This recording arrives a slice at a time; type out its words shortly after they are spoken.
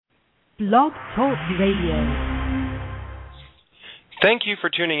Blog Talk Radio. Thank you for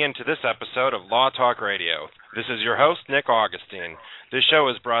tuning in to this episode of Law Talk Radio. This is your host, Nick Augustine. This show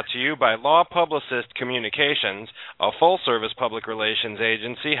is brought to you by Law Publicist Communications, a full-service public relations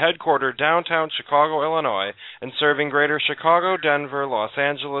agency headquartered downtown Chicago, Illinois, and serving greater Chicago, Denver, Los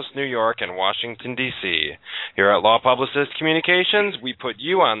Angeles, New York, and Washington, D.C. Here at Law Publicist Communications, we put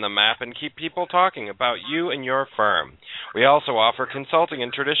you on the map and keep people talking about you and your firm. We also offer consulting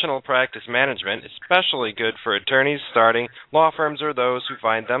and traditional practice management, especially good for attorneys starting, law firms, or those who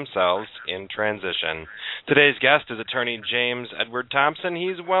find themselves in transition. Today's guest is attorney James Edward Thompson.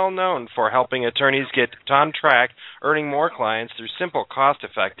 He's well known for helping attorneys get on track, earning more clients through simple,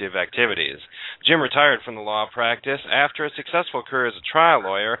 cost-effective activities. Jim retired from the law practice after a successful career as a trial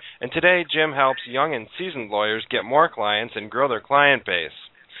lawyer, and today Jim helps young and seasoned lawyers get more clients and grow their client base.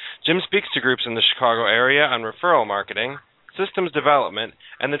 Jim speaks to groups in the Chicago area on referral marketing, systems development,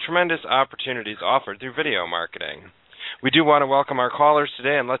 and the tremendous opportunities offered through video marketing. We do want to welcome our callers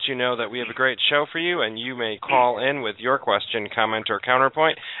today and let you know that we have a great show for you, and you may call in with your question, comment, or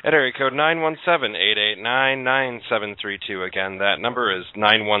counterpoint at area code 917-889-9732. Again, that number is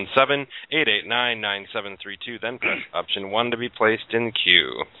 917-889-9732. Then press option 1 to be placed in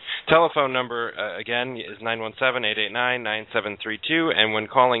queue. Telephone number, again, is 917-889-9732, and when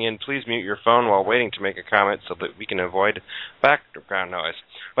calling in, please mute your phone while waiting to make a comment so that we can avoid background noise.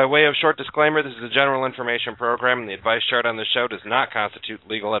 By way of short disclaimer, this is a general information program, and the advice shared on the show does not constitute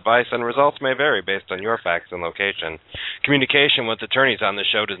legal advice, and results may vary based on your facts and location. Communication with attorneys on the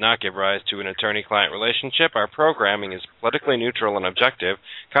show does not give rise to an attorney-client relationship. Our programming is politically neutral and objective.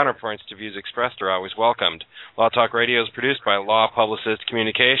 Counterpoints to views expressed are always welcomed. Law Talk Radio is produced by Law Publicist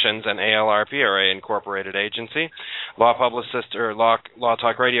Communications, an ALRPRA incorporated agency. Law Talk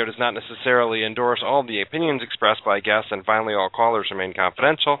Radio does not necessarily endorse all the opinions expressed by guests, and finally, all callers remain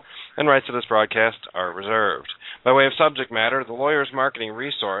confidential, and rights to this broadcast are reserved. By way of subject matter, the Lawyers Marketing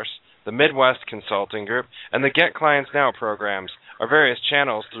Resource, the Midwest Consulting Group, and the Get Clients Now programs are various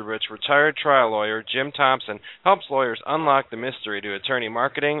channels through which retired trial lawyer Jim Thompson helps lawyers unlock the mystery to attorney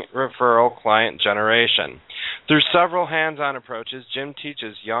marketing, referral, client generation. Through several hands-on approaches, Jim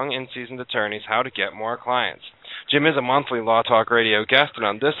teaches young and seasoned attorneys how to get more clients. Jim is a monthly Law Talk Radio guest, and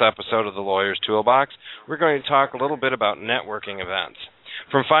on this episode of the Lawyer's Toolbox, we're going to talk a little bit about networking events.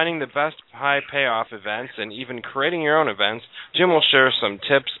 From finding the best high-payoff events and even creating your own events, Jim will share some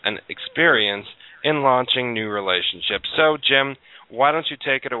tips and experience in launching new relationships. So, Jim, why don't you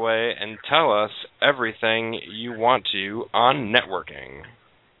take it away and tell us everything you want to on networking?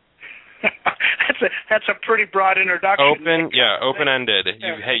 That's a pretty broad introduction. Open-ended.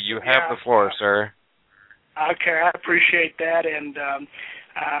 You have the floor, sir. Okay, I appreciate that, and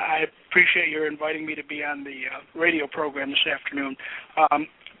I appreciate your inviting me to be on the radio program this afternoon.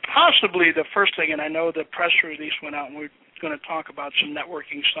 Possibly the first thing, and I know the press release went out, and we're going to talk about some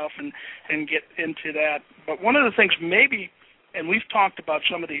networking stuff and get into that. But one of the things maybe, and we've talked about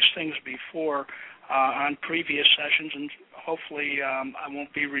some of these things before on previous sessions, and hopefully I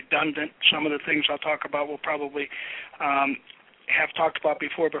won't be redundant. Some of the things I'll talk about will probably have talked about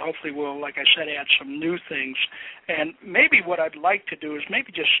before, but hopefully we'll, like I said, add some new things. And maybe what I'd like to do is maybe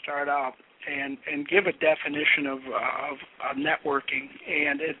just start out and give a definition of networking.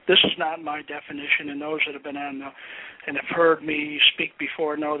 And this is not my definition, and those that have been on and have heard me speak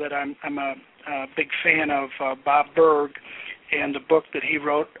before know that I'm a big fan of Bob Berg and the book that he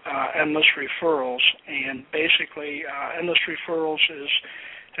wrote, Endless Referrals. And basically, Endless Referrals is,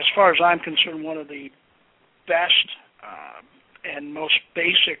 as far as I'm concerned, one of the best and most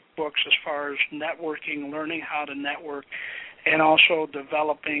basic books as far as networking, learning how to network, and also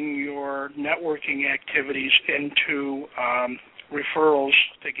developing your networking activities into referrals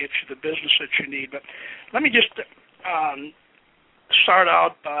to get you the business that you need. But let me just start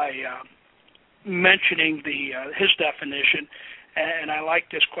out by mentioning his definition, and I like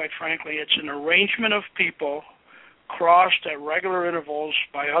this quite frankly. It's an arrangement of people crossed at regular intervals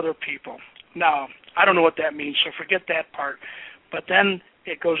by other people. Now, I don't know what that means, so forget that part. But then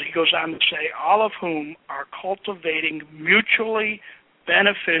he goes on to say, all of whom are cultivating mutually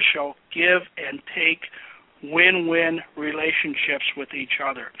beneficial, give and take, win-win relationships with each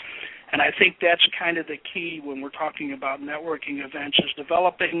other. And I think that's kind of the key when we're talking about networking events, is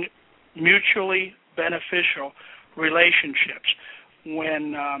developing mutually beneficial relationships.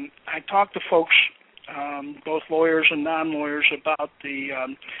 When I talk to folks, both lawyers and non-lawyers, about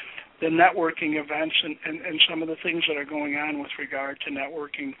the networking events and some of the things that are going on with regard to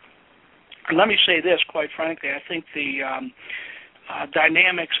networking. And let me say this, quite frankly, I think the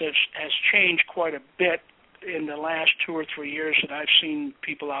dynamics has changed quite a bit in the last 2 or 3 years that I've seen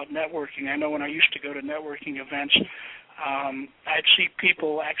people out networking. I know when I used to go to networking events, I'd see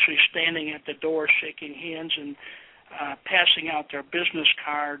people actually standing at the door shaking hands and passing out their business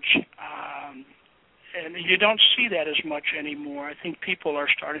cards. And you don't see that as much anymore. I think people are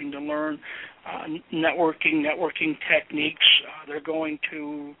starting to learn networking techniques. They're going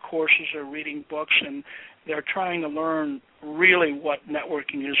to courses or reading books, and they're trying to learn really what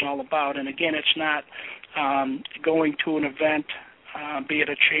networking is all about. And again, it's not going to an event, be it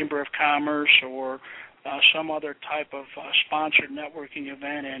a Chamber of Commerce or some other type of sponsored networking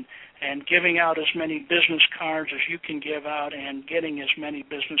event, and giving out as many business cards as you can give out and getting as many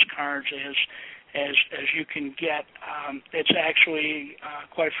business cards as you can get. It's actually,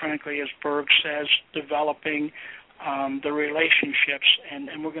 quite frankly, as Berg says, developing the relationships,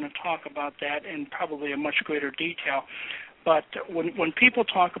 and we're going to talk about that in probably a much greater detail. But when people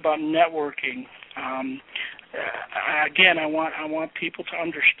talk about networking, again, I want people to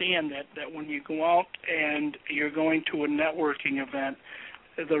understand that when you go out and you're going to a networking event,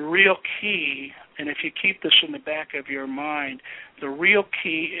 the real key, and if you keep this in the back of your mind, the real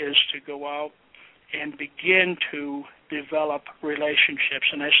key is to go out and begin to develop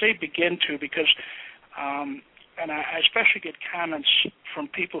relationships. And I say begin to because, and I especially get comments from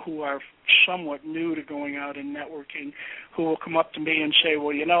people who are somewhat new to going out and networking, who will come up to me and say,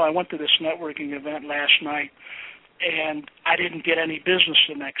 well, I went to this networking event last night, and I didn't get any business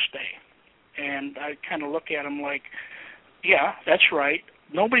the next day. And I kind of look at them like, yeah, that's right.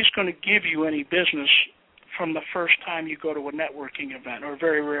 Nobody's going to give you any business from the first time you go to a networking event, or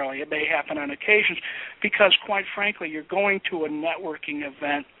very rarely. It may happen on occasions because, quite frankly, you're going to a networking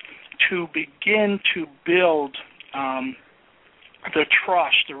event to begin to build the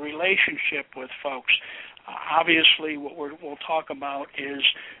trust, the relationship with folks. Obviously, what we'll talk about is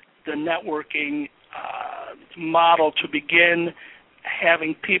the networking model to begin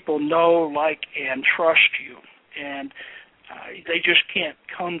having people know, like, and trust you. And they just can't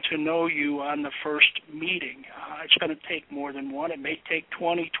come to know you on the first meeting. It's going to take more than one. It may take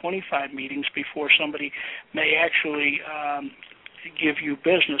 20, 25 meetings before somebody may actually give you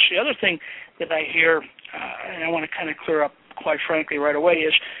business. The other thing that I hear, and I want to kind of clear up, quite frankly, right away,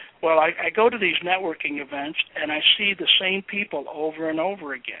 is, well, I go to these networking events and I see the same people over and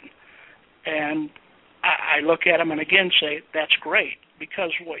over again. And I look at them and again say, that's great,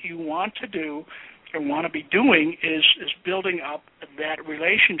 because what you want to do and want to be doing is building up that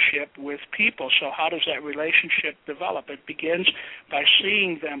relationship with people. So how does that relationship develop? It begins by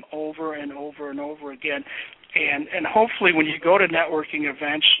seeing them over and over and over again. And hopefully when you go to networking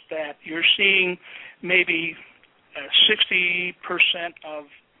events that you're seeing maybe 60% of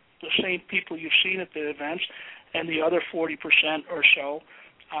the same people you've seen at the events, and the other 40% or so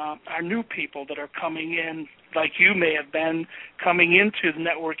are new people that are coming in, like you may have been coming into the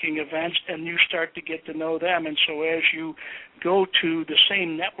networking events, and you start to get to know them. And so as you go to the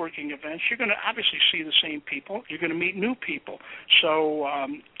same networking events, you're going to obviously see the same people. You're going to meet new people. So,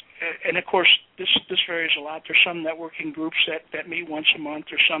 and of course, this varies a lot. There's some networking groups that meet once a month,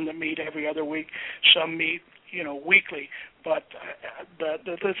 or some that meet every other week, some meet weekly. But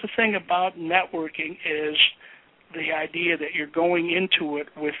the thing about networking is the idea that you're going into it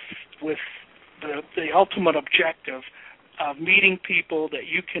with the ultimate objective of meeting people that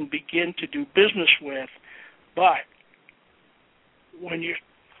you can begin to do business with. But when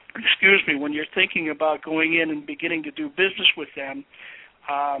you're thinking about going in and beginning to do business with them,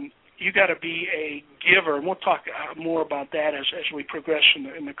 you got to be a giver, and we'll talk more about that as we progress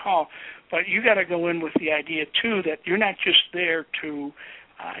in the call. But you got to go in with the idea too that you're not just there to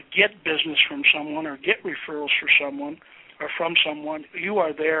get business from someone or get referrals from someone. You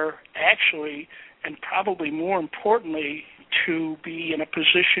are there actually, and probably more importantly, to be in a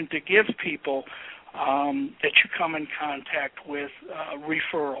position to give people that you come in contact with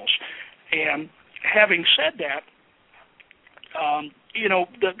referrals. And having said that,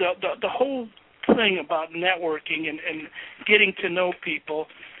 the whole thing about networking and getting to know people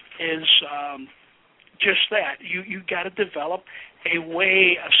is just that. You got to develop a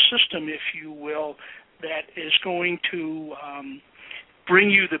way, a system, if you will, that is going to bring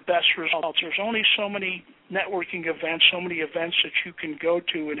you the best results. There's only so many networking events, so many events that you can go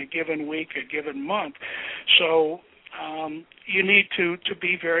to in a given week, a given month. So you need to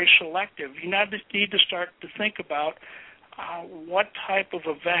be very selective. You need to start to think about what type of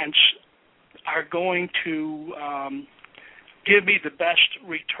events are going to give me the best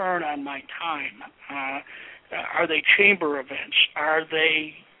return on my time. Are they chamber events? Are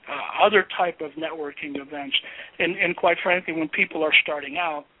they other type of networking events? And quite frankly, when people are starting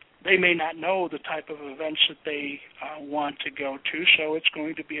out, they may not know the type of events that they want to go to, so it's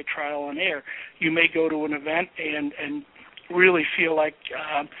going to be a trial and error. You may go to an event and really feel like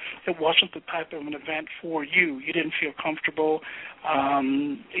it wasn't the type of an event for you. You didn't feel comfortable.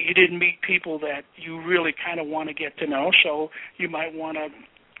 You didn't meet people that you really kind of want to get to know, so you might want to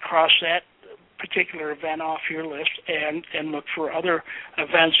cross that particular event off your list and look for other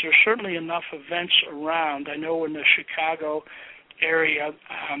events. There's certainly enough events around. I know in the Chicago area,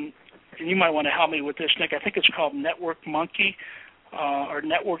 and you might want to help me with this, Nick, I think it's called Network Monkey or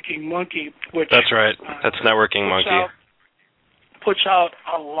Networking Monkey. Which That's right. That's Networking Monkey. Puts out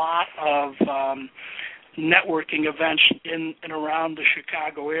a lot of networking events in and around the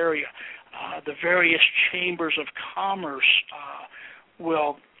Chicago area. The various chambers of commerce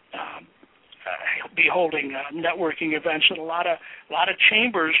will be holding networking events, and a lot of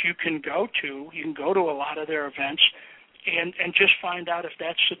chambers you can go to. You can go to a lot of their events, and just find out if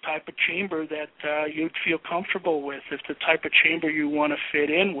that's the type of chamber that you'd feel comfortable with, if the type of chamber you want to fit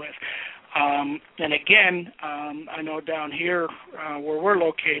in with. And again, I know down here where we're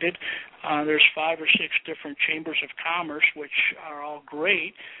located, there's 5 or 6 different chambers of commerce, which are all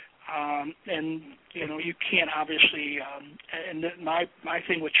great. And you can't obviously. And my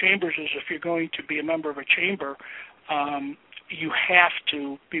thing with chambers is, if you're going to be a member of a chamber, you have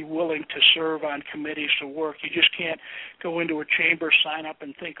to be willing to serve on committees to work. You just can't go into a chamber, sign up,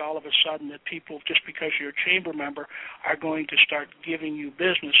 and think all of a sudden that people, just because you're a chamber member, are going to start giving you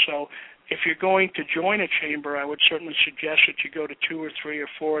business. So if you're going to join a chamber, I would certainly suggest that you go to 2 or 3 or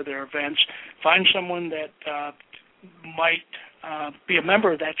 4 of their events. Find someone that might be a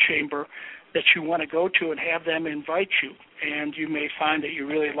member of that chamber that you want to go to, and have them invite you. And you may find that you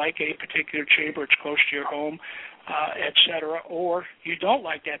really like a particular chamber, it's close to your home, et cetera, or you don't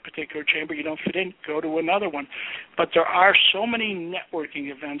like that particular chamber, you don't fit in, go to another one. But there are so many networking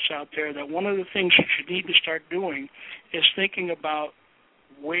events out there that one of the things that you need to start doing is thinking about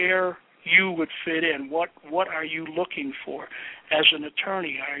where you would fit in. What are you looking for as an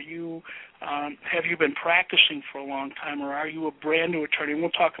attorney? Are you have you been practicing for a long time, or are you a brand new attorney?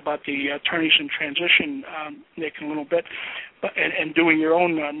 We'll talk about the attorneys in transition, Nick, in a little bit, and doing your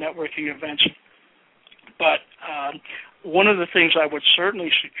own networking events. But one of the things I would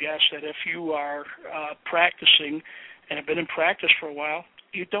certainly suggest, that if you are practicing and have been in practice for a while,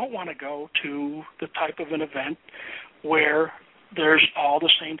 you don't want to go to the type of an event where there's all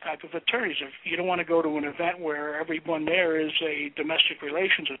the same type of attorneys. If you don't want to go to an event where everyone there is a domestic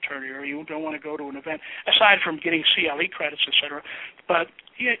relations attorney, or you don't want to go to an event, aside from getting CLE credits, et cetera, but,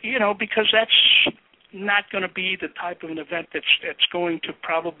 because that's not going to be the type of an event that's going to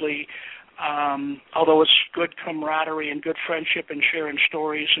probably, although it's good camaraderie and good friendship and sharing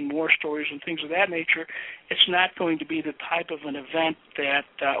stories and war stories and things of that nature, it's not going to be the type of an event that,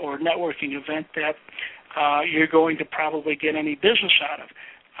 or networking event that, you're going to probably get any business out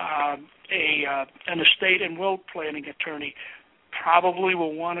of. An estate and will planning attorney probably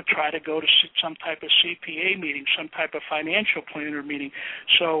will want to try to go to some type of CPA meeting, some type of financial planner meeting.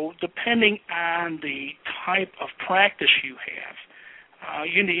 So depending on the type of practice you have,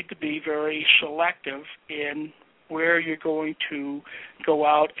 you need to be very selective in where you're going to go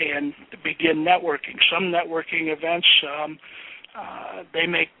out and begin networking. Some networking events, they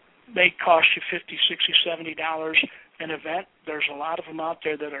may cost you $50, $60, $70 an event. There's a lot of them out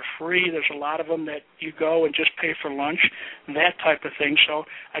there that are free. There's a lot of them that you go and just pay for lunch, that type of thing. So,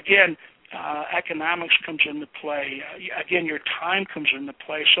 again, economics comes into play. Again, your time comes into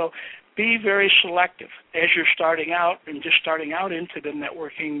play. So be very selective as you're starting out and just starting out into the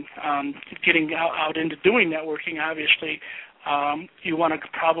networking, getting out into doing networking, obviously. You want to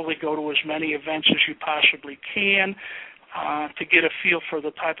probably go to as many events as you possibly can, to get a feel for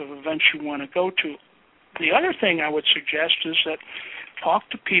the type of events you want to go to. The other thing I would suggest is that talk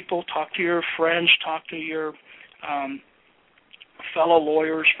to people, talk to your friends, talk to your fellow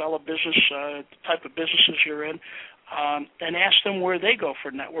lawyers, fellow business, type of businesses you're in, and ask them where they go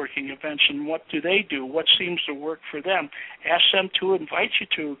for networking events and what do they do, what seems to work for them. Ask them to invite you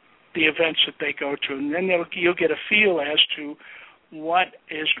to the events that they go to, and then you'll get a feel as to what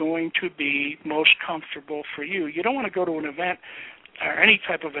is going to be most comfortable for you. You don't want to go to an event or any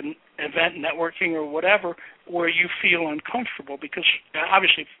type of an event, networking or whatever, where you feel uncomfortable, because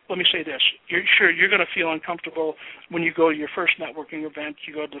obviously, let me say this, you're going to feel uncomfortable when you go to your first networking event,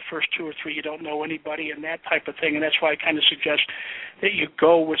 you go to the first 2 or 3, you don't know anybody and that type of thing, and that's why I kind of suggest that you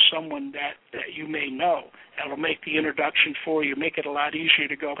go with someone that you may know. That'll make the introduction for you, make it a lot easier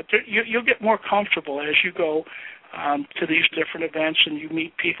to go. But you'll get more comfortable as you go to these different events, and you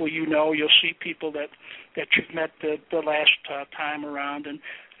meet people you know. You'll see people that you've met the last time around, and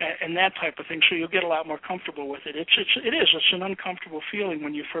and that type of thing. So you'll get a lot more comfortable with it. It's an uncomfortable feeling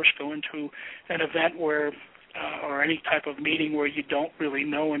when you first go into an event where or any type of meeting where you don't really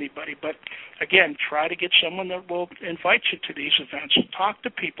know anybody. But again, try to get someone that will invite you to these events. Talk to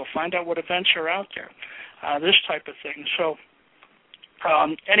people. Find out what events are out there. This type of thing. So,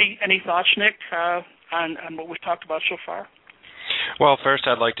 any thoughts, Nick, on what we've talked about so far? Well, first,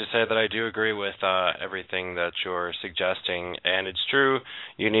 I'd like to say that I do agree with everything that you're suggesting, and it's true.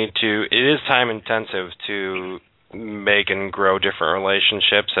 It is time intensive to make and grow different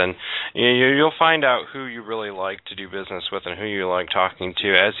relationships, and you'll find out who you really like to do business with and who you like talking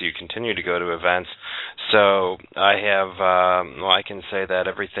to as you continue to go to events. So I can say that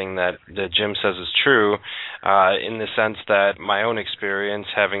everything that Jim says is true in the sense that my own experience,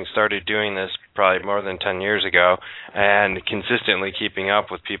 having started doing this probably more than 10 years ago and consistently keeping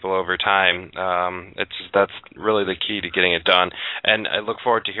up with people over time, that's really the key to getting it done. And I look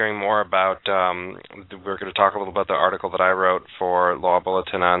forward to hearing more about, we're going to talk a little about the article that I wrote for Law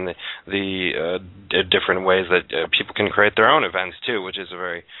Bulletin on the different ways that people can create their own events too, which is a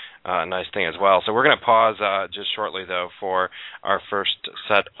very nice thing as well. So we're going to pause just shortly, though, for our first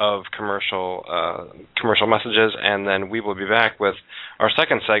set of commercial messages, and then we will be back with our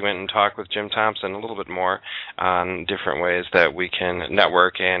second segment and talk with Jim Thompson a little bit more on different ways that we can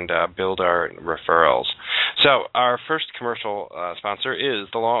network and build our referrals. So our first commercial sponsor is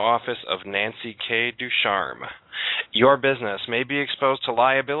the Law Office of Nancy K. Ducharme. Your business may be exposed to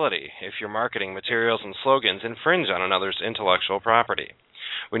liability if your marketing materials and slogans infringe on another's intellectual property.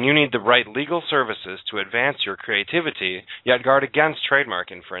 When you need the right legal services to advance your creativity, yet guard against trademark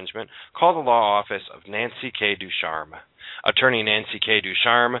infringement, call the Law Office of Nancy K. Ducharme. Attorney Nancy K.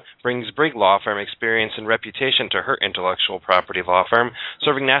 Ducharme brings Brigg Law Firm experience and reputation to her intellectual property law firm,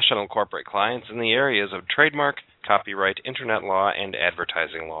 serving national corporate clients in the areas of trademark, copyright, internet law, and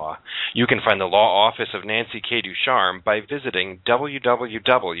advertising law. You can find the Law Office of Nancy K. Ducharme by visiting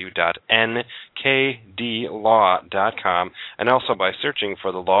www.nkdlaw.com and also by searching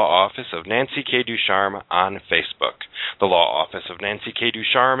for the Law Office of Nancy K. Ducharme on Facebook. The Law Office of Nancy K.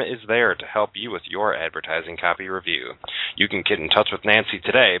 Ducharme is there to help you with your advertising copy review. You can get in touch with Nancy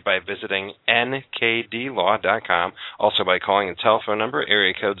today by visiting nkdlaw.com, also by calling the telephone number,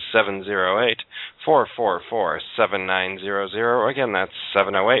 area code 708-444-7900. Again, that's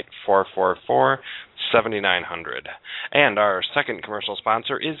 708-444-7900. And our second commercial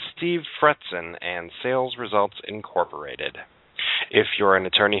sponsor is Steve Fretzen and Sales Results Incorporated. If you're an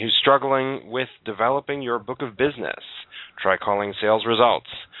attorney who's struggling with developing your book of business, try calling Sales Results.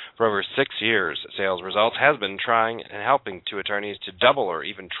 For over 6 years, Sales Results has been trying and helping to attorneys to double or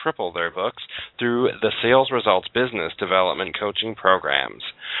even triple their books through the Sales Results Business Development Coaching Programs.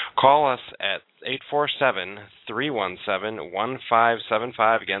 Call us at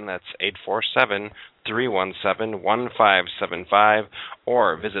 847-317-1575. Again, that's 847-317-1575.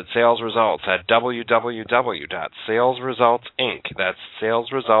 Or visit Sales Results at www.salesresultsinc. That's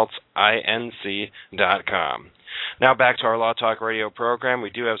salesresultsinc.com. Now back to our Law Talk Radio program.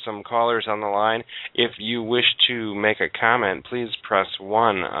 We do have some callers on the line. If you wish to make a comment, please press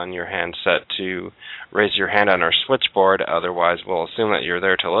 1 on your handset to raise your hand on our switchboard. Otherwise, we'll assume that you're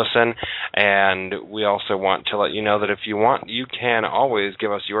there to listen. And we also want to let you know that if you want, you can always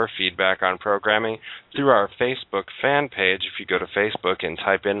give us your feedback on programming through our Facebook fan page. If you go to Facebook and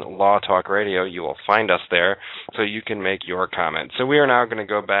type in Law Talk Radio, you will find us there, so you can make your comment. So we are now going to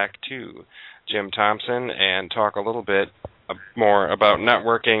go back to Jim Thompson and talk a little bit more about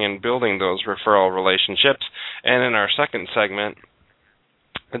networking and building those referral relationships. And in our second segment,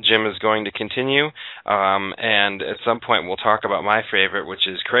 Jim is going to continue, and at some point we'll talk about my favorite, which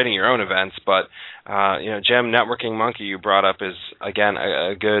is creating your own events. But Jim, Networking Monkey, you brought up, is again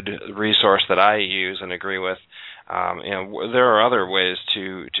a good resource that I use and agree with. There are other ways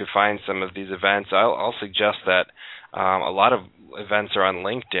to find some of these events. I'll suggest that a lot of events are on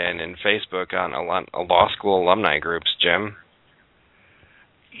LinkedIn and Facebook on a law school alumni groups, Jim.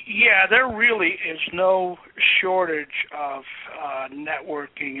 Yeah, there really is no shortage of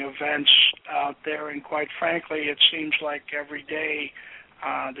networking events out there, and quite frankly, it seems like every day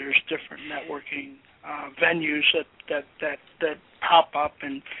there's different networking venues that pop up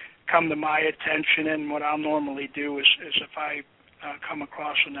and come to my attention. And what I'll normally do is if I come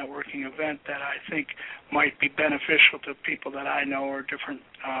across a networking event that I think might be beneficial to people that I know or different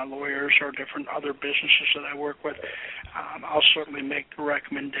lawyers or different other businesses that I work with, I'll certainly make the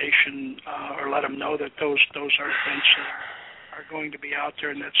recommendation or let them know that those are events are going to be out there,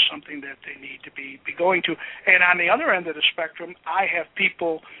 and that's something that they need to be going to. And on the other end of the spectrum, I have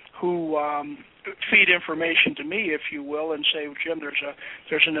people who feed information to me, if you will, and say, Jim,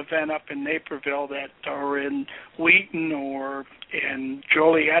 there's an event up in Naperville that, or in Wheaton or in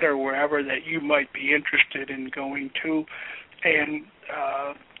Joliet or wherever that you might be interested in going to. And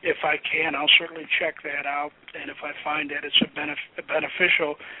if I can, I'll certainly check that out. And if I find that it's a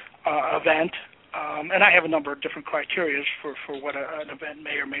beneficial event, and I have a number of different criteria for what an event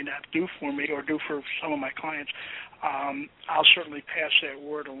may or may not do for me or do for some of my clients, I'll certainly pass that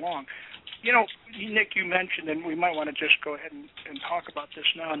word along. You know, Nick, you mentioned, and we might want to just go ahead and talk about this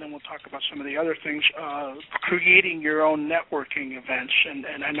now, and then we'll talk about some of the other things, creating your own networking events.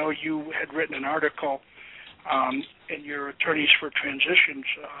 And I know you had written an article in your Attorneys for Transitions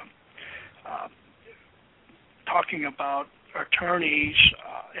talking about attorneys,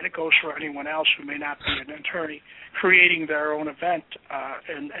 and it goes for anyone else who may not be an attorney, creating their own event.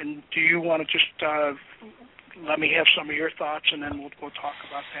 And do you want to just let me have some of your thoughts, and then we'll talk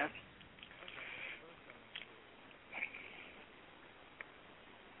about that?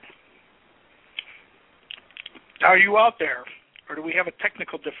 Are you out there, or do we have a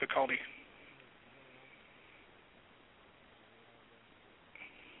technical difficulty?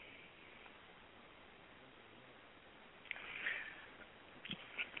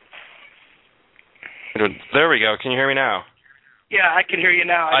 There we go. Can you hear me now? Yeah, I can hear you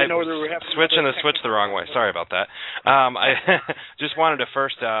now. I didn't know whether we were having switching the switch the wrong way. Sorry about that. I just wanted to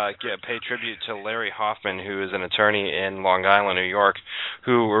first pay tribute to Larry Hoffman, who is an attorney in Long Island, New York,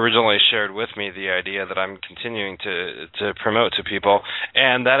 who originally shared with me the idea that I'm continuing to promote to people.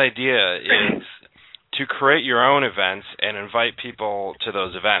 And that idea is to create your own events and invite people to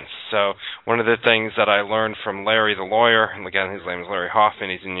those events. So one of the things that I learned from Larry the lawyer, and again, his name is Larry Hoffman,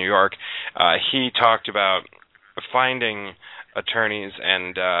 he's in New York, he talked about finding attorneys,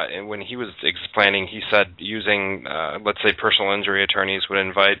 and when he was explaining, he said using, let's say, personal injury attorneys would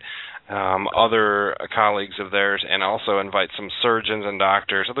invite other colleagues of theirs, and also invite some surgeons and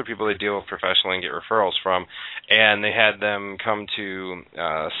doctors, other people they deal with professionally and get referrals from, and they had them come to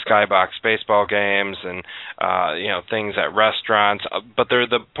skybox baseball games and things at restaurants. But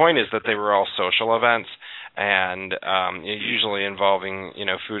the point is that they were all social events, and usually involving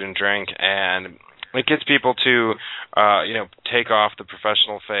food and drink, and it gets people to take off the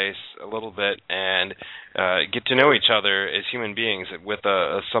professional face a little bit and get to know each other as human beings with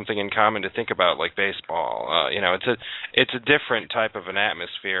something in common to think about, like baseball. It's a different type of an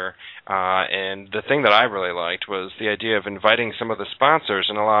atmosphere, and the thing that I really liked was the idea of inviting some of the sponsors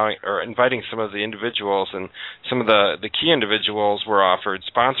and inviting some of the individuals, and some of the key individuals were offered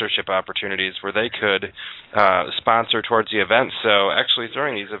sponsorship opportunities where they could sponsor towards the event. So actually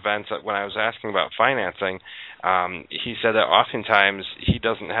during these events, when I was asking about financing, he said that oftentimes he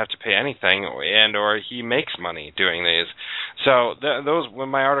doesn't have to pay anything, or he makes money doing these. So when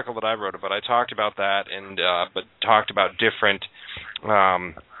my article that I wrote about, I talked about that, and but talked about different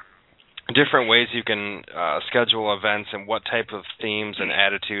ways you can schedule events and what type of themes and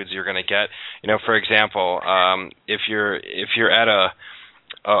attitudes you're going to get. For example, if you're at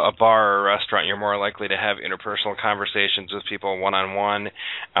a bar or a restaurant, you're more likely to have interpersonal conversations with people one-on-one.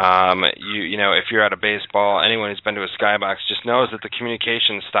 If you're at a baseball, anyone who's been to a skybox just knows that the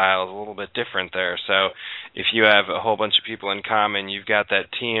communication style is a little bit different there. So if you have a whole bunch of people in common, you've got that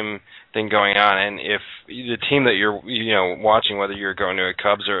team thing going on, and if the team that you're watching, whether you're going to a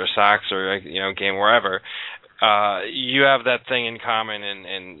Cubs or a Sox or a game wherever, you have that thing in common,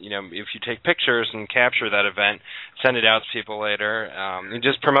 and if you take pictures and capture that event, send it out to people later, and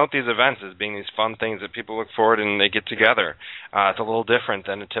just promote these events as being these fun things that people look forward and they get together. It's a little different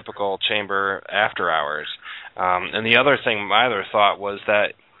than a typical chamber after hours. And the other thing, my other thought was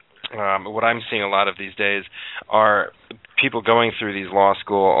that what I'm seeing a lot of these days are people going through these law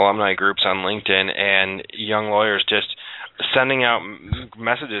school alumni groups on LinkedIn, and young lawyers just sending out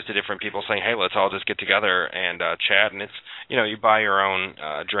messages to different people saying, hey, let's all just get together and chat. And it's, you buy your own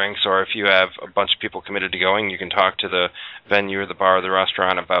drinks, or if you have a bunch of people committed to going, you can talk to the venue or the bar or the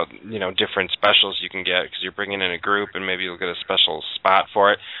restaurant about, different specials you can get, because you're bringing in a group and maybe you'll get a special spot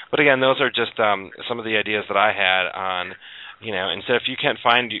for it. But again, those are just some of the ideas that I had on, instead, if you can't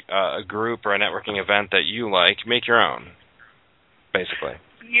find a group or a networking event that you like, make your own, basically.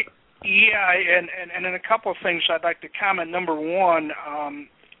 Yeah, and in a couple of things I'd like to comment. Number one,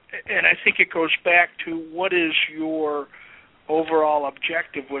 and I think it goes back to what is your overall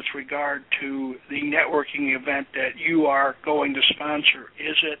objective with regard to the networking event that you are going to sponsor.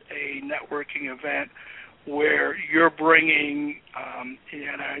 Is it a networking event where you're bringing, and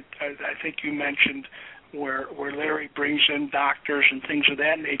I think you mentioned where Larry brings in doctors and things of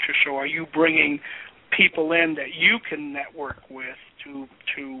that nature. So are you bringing people in that you can network with to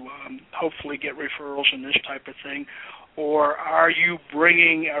hopefully get referrals and this type of thing? Or are you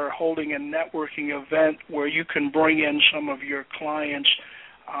bringing or holding a networking event where you can bring in some of your clients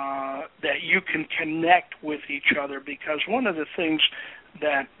that you can connect with each other? Because one of the things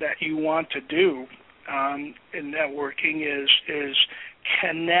that you want to do in networking is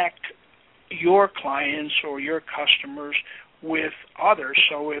connect your clients or your customers with others.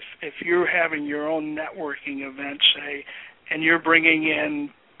 So if you're having your own networking event, say, and you're bringing in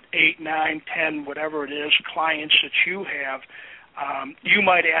 8, 9, 10, whatever it is, clients that you have, you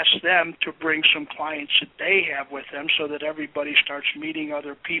might ask them to bring some clients that they have with them so that everybody starts meeting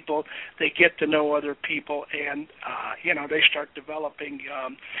other people. They get to know other people, and, they start developing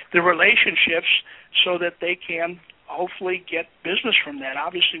the relationships so that they can hopefully get business from that.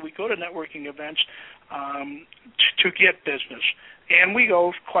 Obviously, we go to networking events to get business, and we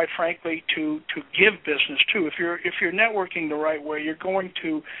go, quite frankly, to give business too. If you're networking the right way, you're going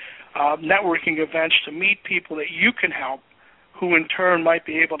to networking events to meet people that you can help, who in turn might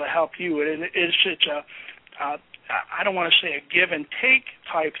be able to help you. And it's a I don't want to say a give and take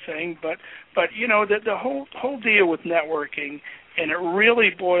type thing, but the whole deal with networking, and it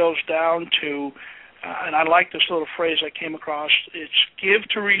really boils down to, and I like this little phrase I came across, it's give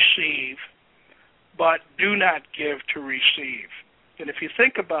to receive, but do not give to receive. And if you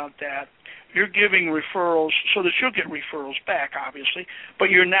think about that, you're giving referrals so that you'll get referrals back, obviously, but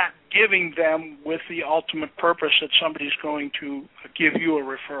you're not giving them with the ultimate purpose that somebody's going to give you a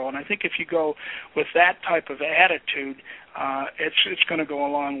referral. And I think if you go with that type of attitude, it's going to go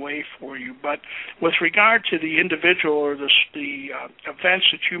a long way for you. But with regard to the individual or the events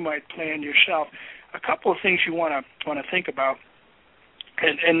that you might plan yourself, a couple of things you want to think about.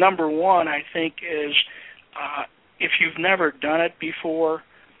 And number one, I think, is if you've never done it before,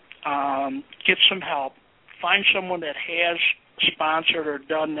 get some help. Find someone that has sponsored or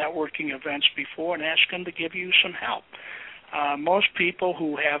done networking events before and ask them to give you some help. Most people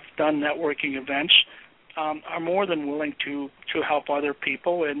who have done networking events are more than willing to help other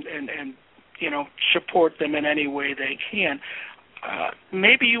people and support them in any way they can.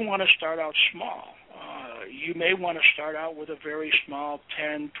 Maybe you want to start out small. You may want to start out with a very small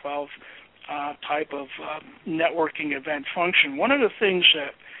 10, 12 type of networking event function. One of the things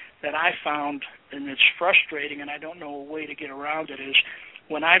that I found, and it's frustrating, and I don't know a way to get around it, is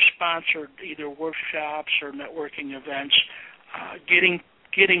when I've sponsored either workshops or networking events,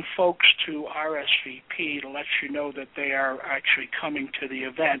 getting folks to RSVP to let you know that they are actually coming to the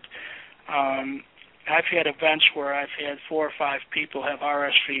event. I've had events where I've had 4 or 5 people have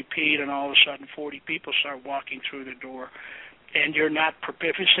RSVP'd, and all of a sudden 40 people start walking through the door, and you're not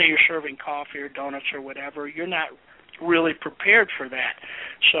prepared. If you say you're serving coffee or donuts or whatever, you're not really prepared for that.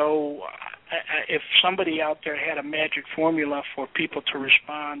 So if somebody out there had a magic formula for people to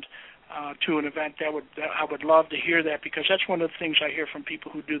respond to an event, I would love to hear that, because that's one of the things I hear from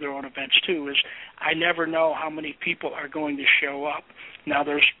people who do their own events too, is I never know how many people are going to show up. Now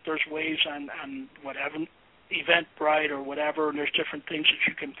there's ways on whatever Eventbrite or whatever, and there's different things that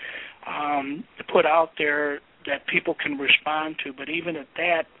you can put out there that people can respond to, but even at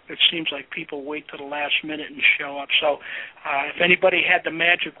that, it seems like people wait till the last minute and show up. So if anybody had the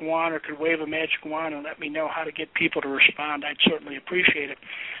magic wand or could wave a magic wand and let me know how to get people to respond, I'd certainly appreciate it.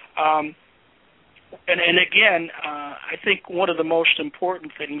 And again, I think one of the most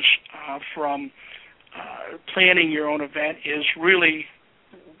important things from planning your own event is really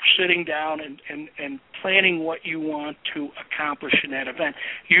sitting down and planning what you want to accomplish in that event.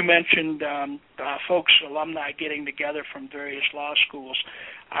 You mentioned folks, alumni getting together from various law schools.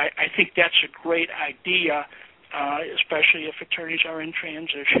 I think that's a great idea, especially if attorneys are in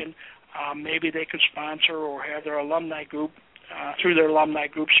transition. Maybe they could sponsor or have their alumni group, through their alumni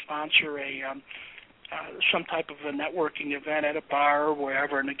group, sponsor some type of a networking event at a bar or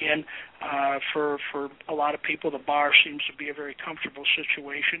wherever. And again, for a lot of people, the bar seems to be a very comfortable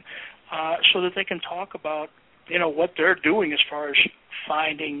situation, so that they can talk about what they're doing as far as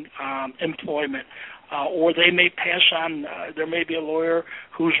finding employment. Or they may pass on, there may be a lawyer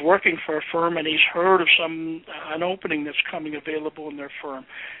who's working for a firm and he's heard of an opening that's coming available in their firm.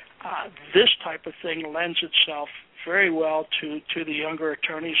 This type of thing lends itself very well to the younger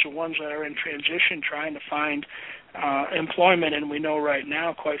attorneys, the ones that are in transition trying to find employment. And we know right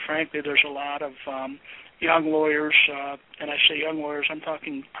now, quite frankly, there's a lot of young lawyers, and I say young lawyers, I'm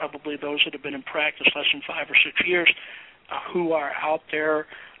talking probably those that have been in practice less than 5 or 6 years, who are out there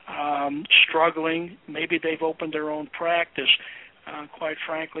struggling. Maybe they've opened their own practice. Quite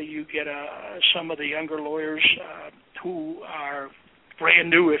frankly, you get some of the younger lawyers who are brand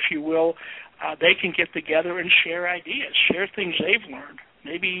new, if you will. They can get together and share ideas, share things they've learned.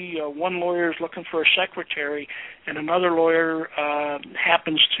 Maybe one lawyer is looking for a secretary, and another lawyer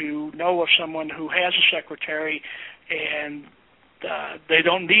happens to know of someone who has a secretary, and they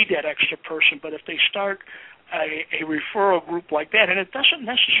don't need that extra person. But if they start a referral group like that, and it doesn't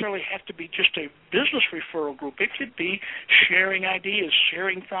necessarily have to be just a business referral group. It could be sharing ideas,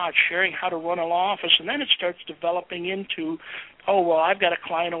 sharing thoughts, sharing how to run a law office, and then it starts developing into, oh, well, I've got a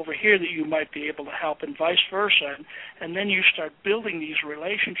client over here that you might be able to help, and vice versa. And then you start building these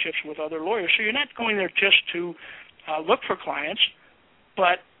relationships with other lawyers. So you're not going there just to look for clients,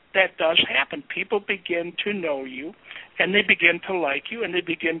 but that does happen. People begin to know you, and they begin to like you, and they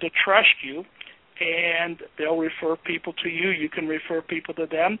begin to trust you, and they'll refer people to you. You can refer people to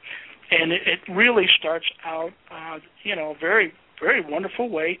them, and it really starts out, a very, very wonderful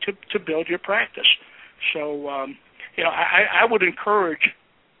way to build your practice. So, I would encourage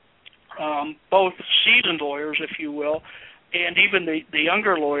both seasoned lawyers, if you will, and even the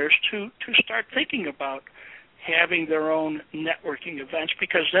younger lawyers to start thinking about having their own networking events,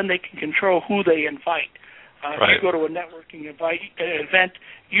 because then they can control who they invite. Right. If you go to a networking event,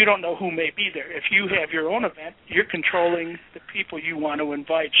 you don't know who may be there. If you have your own event, you're controlling the people you want to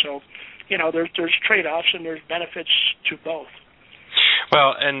invite. So, there's trade-offs and there's benefits to both.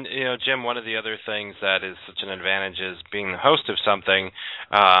 Well, and, Jim, one of the other things that is such an advantage is being the host of something.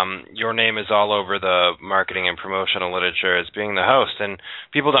 Your name is all over the marketing and promotional literature as being the host, and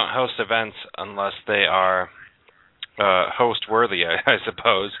people don't host events unless they are host-worthy, I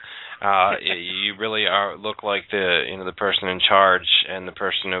suppose. You really look like the person in charge and the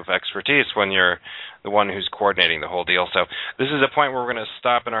person of expertise when you're the one who's coordinating the whole deal. So this is a point where we're going to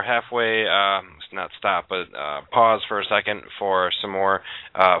stop in our halfway, not stop, but pause for a second for some more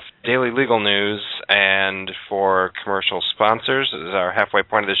daily legal news and for commercial sponsors. This is our halfway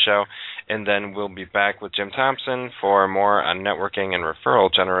point of the show. And then we'll be back with Jim Thompson for more on networking and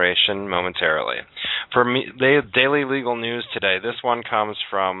referral generation momentarily. For me, daily legal news today, this one comes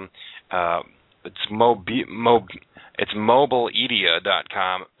from it's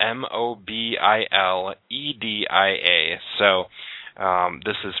mobiledia.com, mobiledia. So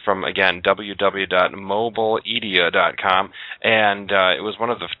this is from, again, www.mobiledia.com, and it was one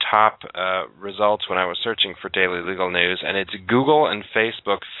of the top results when I was searching for daily legal news, and it's Google and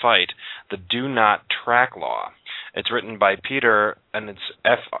Facebook fight the Do Not Track Law. It's written by Peter, and it's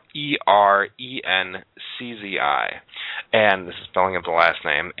Frenczi, and this is spelling of the last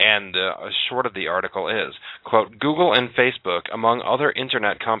name, and short of the article is, quote, Google and Facebook, among other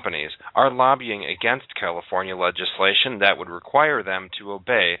Internet companies, are lobbying against California legislation that would require them to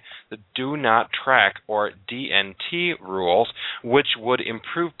obey the Do Not Track, or DNT, rules, which would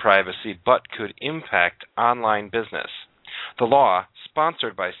improve privacy but could impact online business. The law,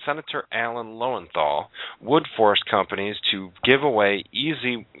 sponsored by Senator Alan Lowenthal, would force companies to give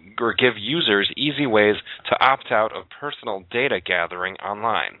users easy ways to opt out of personal data gathering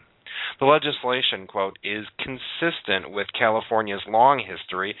online. The legislation, quote, is consistent with California's long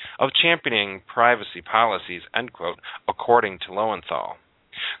history of championing privacy policies, end quote, according to Lowenthal.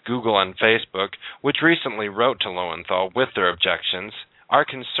 Google and Facebook, which recently wrote to Lowenthal with their objections, are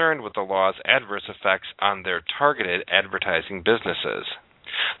concerned with the law's adverse effects on their targeted advertising businesses.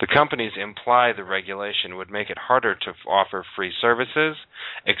 The companies imply the regulation would make it harder to offer free services,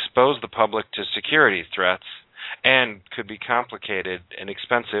 expose the public to security threats, and could be complicated and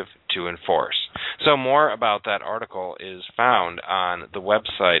expensive to enforce. So more about that article is found on the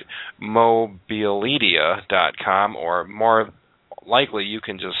website mobiledia.com, or more likely you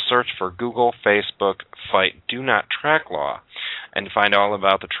can just search for Google, Facebook, fight Do Not Track Law, and find all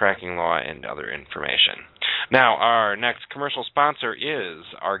about the tracking law and other information. Now, our next commercial sponsor is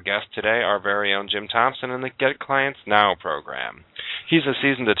our guest today, our very own Jim Thompson in the Get Clients Now program. He's a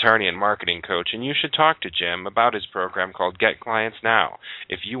seasoned attorney and marketing coach, and you should talk to Jim about his program called Get Clients Now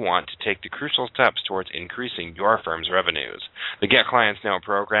if you want to take the crucial steps towards increasing your firm's revenues. The Get Clients Now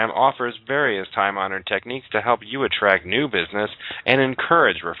program offers various time-honored techniques to help you attract new business and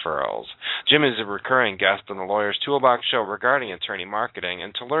encourage referrals. Jim is a recurring guest on the Lawyer's Toolbox show regarding attorney marketing,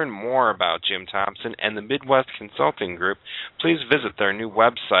 and to learn more about Jim Thompson and the Midwest Consulting Group, please visit their new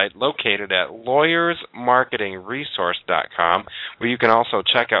website located at lawyersmarketingresource.com, where you can also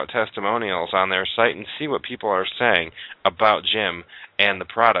check out testimonials on their site and see what people are saying about Jim and the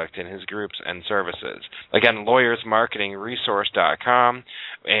product in his groups and services. Again, lawyersmarketingresource.com,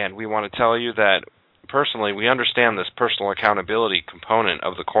 and we want to tell you that personally, we understand this personal accountability component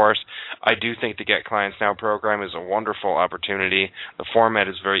of the course. I do think the Get Clients Now program is a wonderful opportunity. The format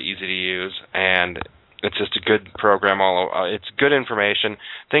is very easy to use, and it's just a good program. It's good information,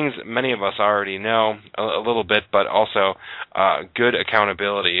 things many of us already know a little bit, but also good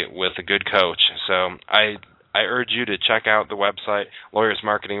accountability with a good coach. So I urge you to check out the website,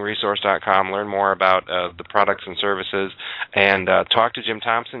 lawyersmarketingresource.com, learn more about the products and services, and talk to Jim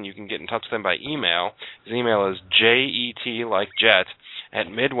Thompson. You can get in touch with him by email. His email is JET, like jet, at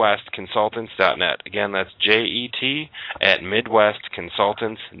midwestconsultants.net. Again, that's JET at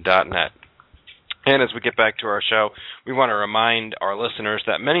midwestconsultants.net. And as we get back to our show, we want to remind our listeners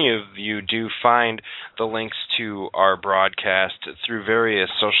that many of you do find the links to our broadcast through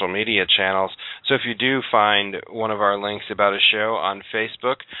various social media channels. So if you do find one of our links about a show on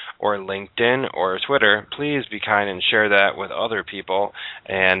Facebook or LinkedIn or Twitter, please be kind and share that with other people.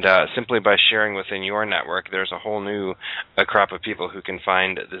 And simply by sharing within your network, there's a whole new crop of people who can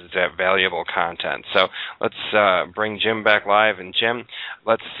find that valuable content. So let's bring Jim back live. And Jim,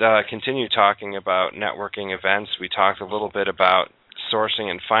 let's continue talking about networking events. We talked a little bit about sourcing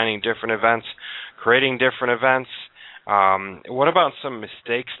and finding different events, creating different events. What about some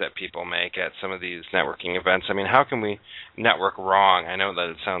mistakes that people make at some of these networking events? I mean, how can we network wrong? I know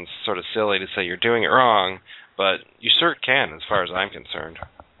that it sounds sort of silly to say you're doing it wrong, but you certainly can as far as I'm concerned.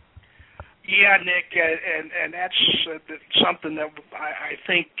 Yeah, Nick, and that's something that I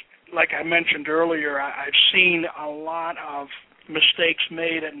think, like I mentioned earlier, I've seen a lot of mistakes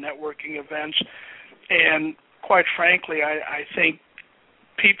made at networking events, and quite frankly, I think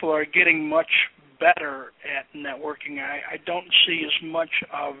people are getting much better at networking. I don't see as much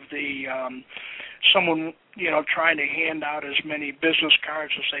of the someone trying to hand out as many business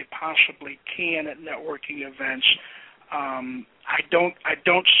cards as they possibly can at networking events. I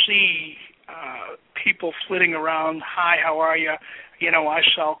don't see people flitting around. Hi, how are you? I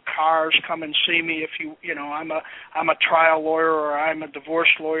sell cars. Come and see me if I'm a trial lawyer or I'm a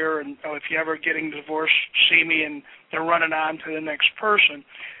divorce lawyer, and if you're ever getting divorced, see me. And they're running on to the next person.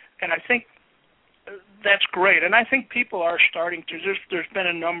 And I think that's great. And I think people are starting to. There's been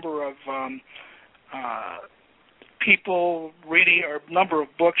a number of people reading, or a number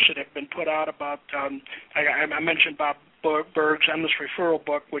of books that have been put out about. I mentioned Bob Berg's Endless Referral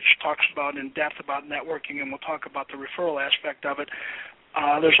book, which talks about in depth about networking, and we'll talk about the referral aspect of it.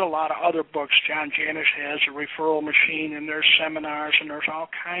 There's a lot of other books. John Janisch has a referral machine, and there's seminars, and there's all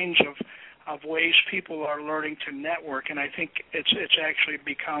kinds of ways people are learning to network, and I think it's actually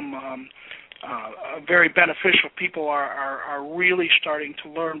become very beneficial. People are really starting to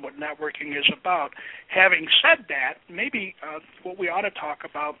learn what networking is about. Having said that, maybe what we ought to talk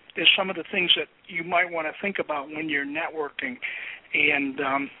about is some of the things that you might want to think about when you're networking. And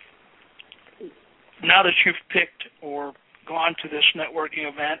now that you've picked or gone to this networking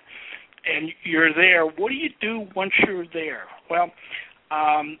event and you're there, what do you do once you're there? Well,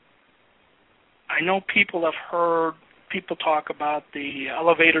 I know people have heard people talk about the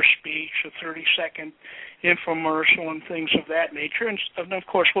elevator speech, the 30-second infomercial, and things of that nature. And of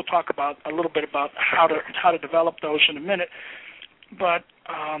course, we'll talk about a little bit about how to develop those in a minute. But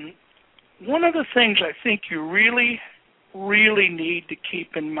one of the things I think you really, really need to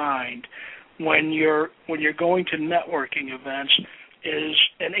keep in mind when you're going to networking events is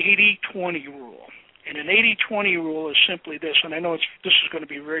an 80-20 rule. And an 80-20 rule is simply this, and I know this is going to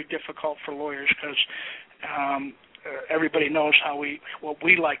be very difficult for lawyers because everybody knows what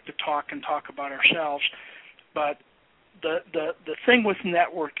we like to talk about ourselves. But the thing with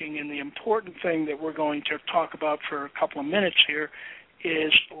networking, and the important thing that we're going to talk about for a couple of minutes here,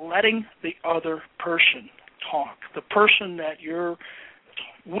 is letting the other person talk. The person that you're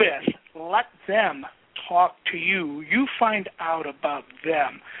with, let them talk to you. You find out about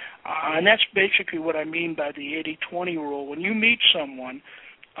them. And that's basically what I mean by the 80-20 rule. When you meet someone,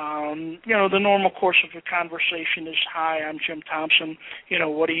 the normal course of a conversation is, hi, I'm Jim Thompson.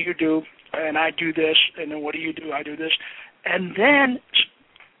 What do you do? And I do this. And then what do you do? I do this. And then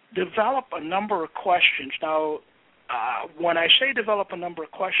develop a number of questions. Now, when I say develop a number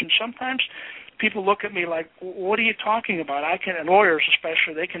of questions, sometimes people look at me like, what are you talking about? And lawyers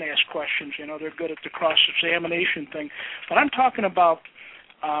especially, they can ask questions. They're good at the cross-examination thing. But I'm talking about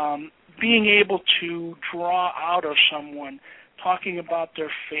being able to draw out of someone, talking about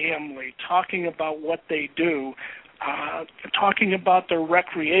their family, talking about what they do, talking about their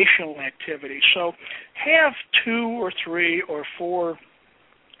recreational activities. So have 2 or 3 or 4,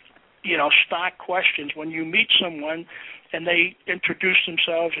 stock questions when you meet someone and they introduce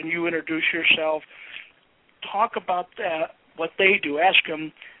themselves and you introduce yourself. Talk about what they do. Ask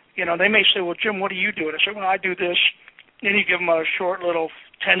them, they may say, well, Jim, what do you do? And I say, well, I do this. Then you give them a short little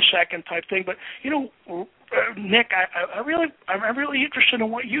 10-second type thing. But, Nick, I'm really interested in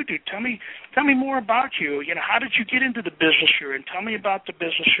what you do. Tell me more about you. How did you get into the business you're in? Tell me about the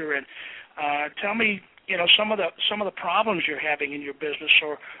business you're in. Tell me, some of the problems you're having in your business,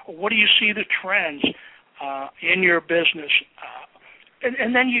 or what do you see the trends in your business,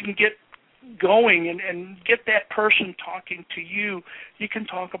 and then you can get going and get that person talking to you. You can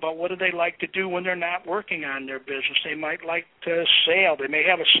talk about what do they like to do when they're not working on their business. They might like to sail. They may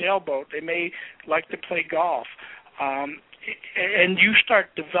have a sailboat. They may like to play golf. And you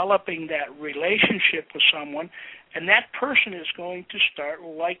start developing that relationship with someone, and that person is going to start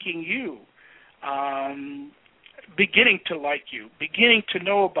liking you, beginning to like you, beginning to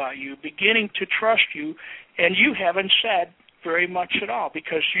know about you, beginning to trust you, and you haven't said very much at all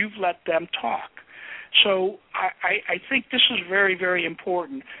because you've let them talk. So I think this is very, very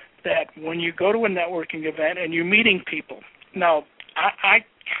important that when you go to a networking event and you're meeting people. Now, I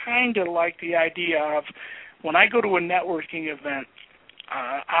kind of like the idea of when I go to a networking event,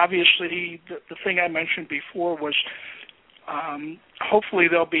 obviously the thing I mentioned before was hopefully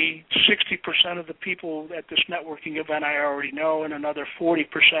there'll be 60% of the people at this networking event I already know, and another 40%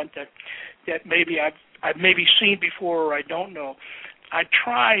 that maybe I've maybe seen before or I don't know. I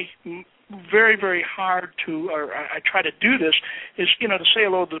try very, very hard I try to do this, is, to say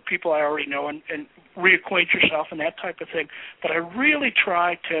hello to the people I already know and reacquaint yourself and that type of thing. But I really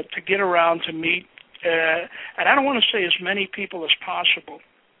try to get around to meet, and I don't want to say as many people as possible,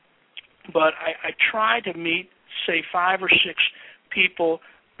 but I try to meet, say, 5 or 6 people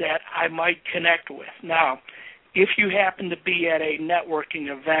that I might connect with. Now, if you happen to be at a networking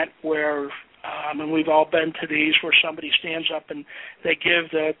event where, and we've all been to these, where somebody stands up and they give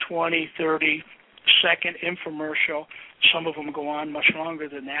the 20, 30-second infomercial. Some of them go on much longer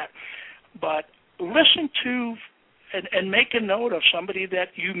than that. But listen to and make a note of somebody that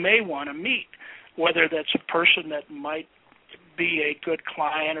you may want to meet, whether that's a person that might be a good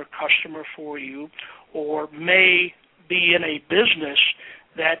client or customer for you, or may be in a business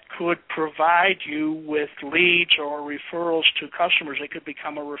that could provide you with leads or referrals to customers. They could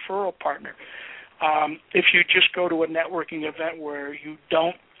become a referral partner. If you just go to a networking event where you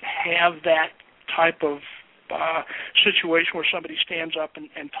don't have that type of situation where somebody stands up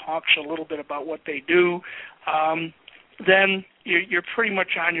and talks a little bit about what they do, then you're pretty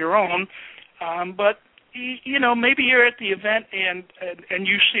much on your own. But maybe you're at the event and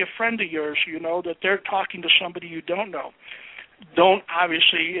you see a friend of yours, that they're talking to somebody you don't know. Don't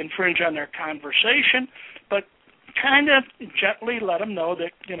obviously infringe on their conversation, but kind of gently let them know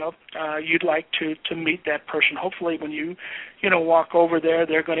that, you'd like to meet that person. Hopefully when you walk over there,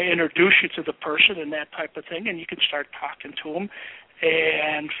 they're going to introduce you to the person and that type of thing, and you can start talking to them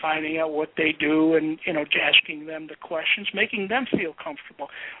and finding out what they do and, asking them the questions, making them feel comfortable.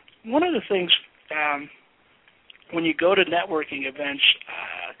 One of the things when you go to networking events,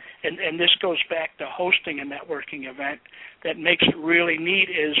 and this goes back to hosting a networking event, that makes it really neat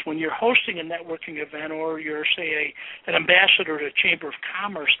is when you're hosting a networking event or you're, say, an ambassador to a Chamber of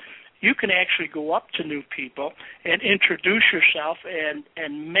Commerce, you can actually go up to new people and introduce yourself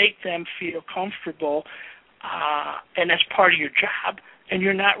and make them feel comfortable, and that's part of your job, and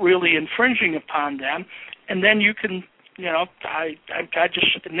you're not really infringing upon them. And then you can, I just,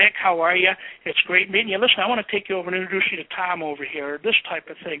 Nick, how are you? It's great meeting you. Listen, I want to take you over and introduce you to Tom over here, this type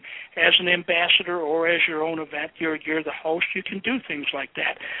of thing. As an ambassador or as your own event, you're the host, you can do things like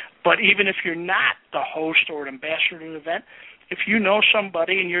that. But even if you're not the host or an ambassador to an event, if you know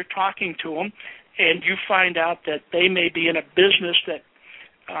somebody and you're talking to them and you find out that they may be in a business that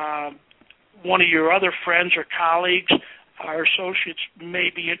one of your other friends or colleagues or associates may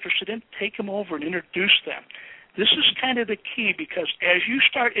be interested in, take them over and introduce them. This is kind of the key, because as you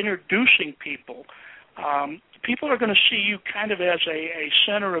start introducing people, people are going to see you kind of as a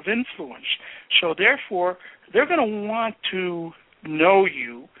center of influence. So therefore, they're going to want to know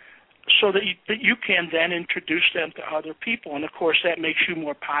you so that you can then introduce them to other people. And, of course, that makes you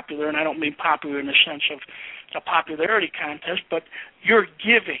more popular, and I don't mean popular in the sense of a popularity contest, but you're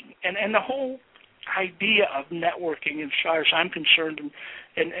giving. And the whole idea of networking, as far as I'm concerned,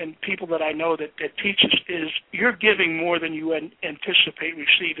 and people that I know that teach us, is you're giving more than you anticipate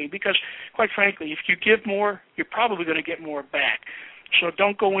receiving. Because, quite frankly, if you give more, you're probably going to get more back. So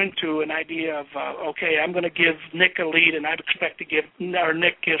don't go into an idea of, okay, I'm going to give Nick a lead, and I expect to give, or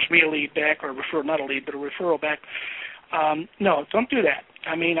Nick gives me a lead back, or not a lead, but a referral back. No, don't do that.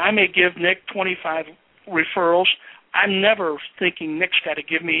 I mean, I may give Nick 25 referrals. I'm never thinking Nick's got to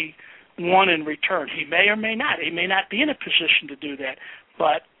give me one in return. He may or may not. He may not be in a position to do that.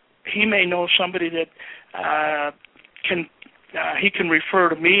 But he may know somebody that he can refer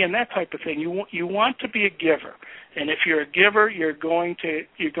to me and that type of thing. You want to be a giver, and if you're a giver, you're going to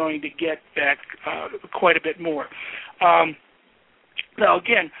get back quite a bit more. Now,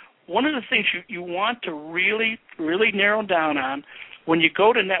 again, one of the things you want to really, really narrow down on when you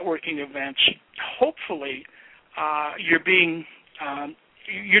go to networking events, hopefully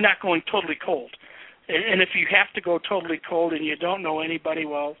you're not going totally cold. And if you have to go totally cold and you don't know anybody,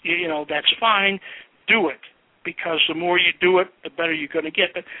 well, that's fine. Do it, because the more you do it, the better you're going to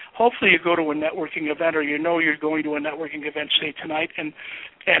get. But hopefully you go to a networking event, or you're going to a networking event, say tonight, and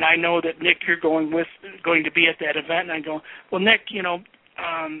I know that, Nick, you're going to be at that event, and I go, well, Nick,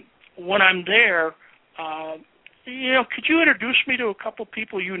 when I'm there, could you introduce me to a couple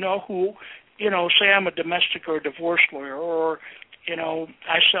people who, say I'm a domestic or a divorce lawyer, or,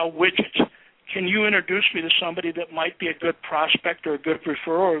 I sell widgets. Can you introduce me to somebody that might be a good prospect or a good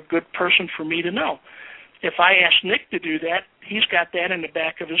referral or a good person for me to know? If I ask Nick to do that, he's got that in the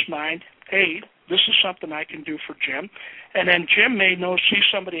back of his mind. Hey, this is something I can do for Jim. And then Jim may see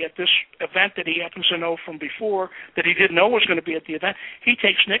somebody at this event that he happens to know from before that he didn't know was going to be at the event. He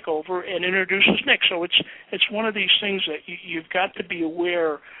takes Nick over and introduces Nick. So it's one of these things that you've got to be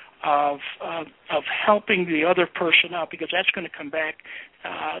aware of helping the other person out, because that's going to come back,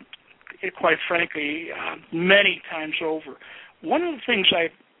 quite frankly, many times over. One of the things I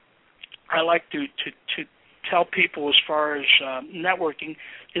like to tell people as far as networking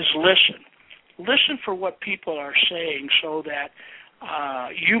is listen. Listen for what people are saying, so that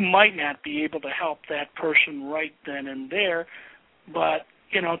you might not be able to help that person right then and there, but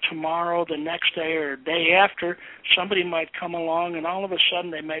tomorrow, the next day, or the day after, somebody might come along and all of a sudden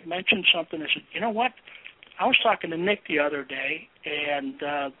they might mention something and say, you know what, I was talking to Nick the other day, and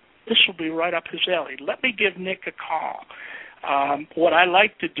this will be right up his alley. Let me give Nick a call. What I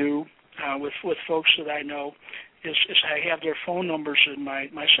like to do with folks that I know is I have their phone numbers in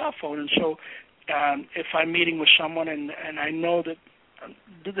my cell phone, and so if I'm meeting with someone and I know that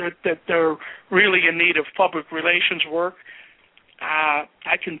they're really in need of public relations work,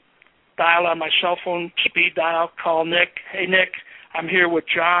 I can dial on my cell phone, speed dial, call Nick. Hey, Nick, I'm here with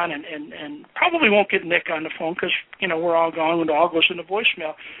John, and probably won't get Nick on the phone because, we're all gone and it all goes into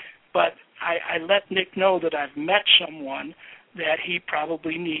voicemail. But I let Nick know that I've met someone that he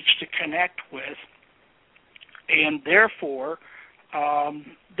probably needs to connect with, and therefore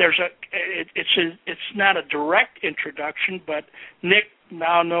it's not a direct introduction, but Nick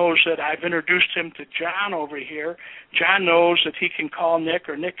now knows that I've introduced him to John over here. John knows that he can call Nick,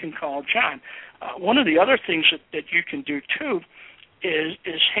 or Nick can call John. One of the other things that you can do too is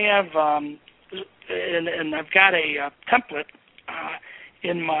have, and I've got a template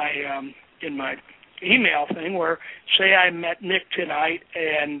in my email thing where, say I met Nick tonight,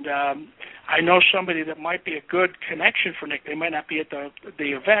 and I know somebody that might be a good connection for Nick. They might not be at the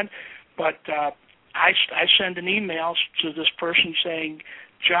event, but I send an email to this person saying,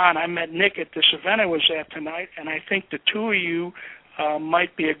 John, I met Nick at this event I was at tonight, and I think the two of you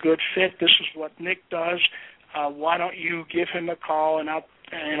might be a good fit. This is what Nick does. Why don't you give him a call, and I'll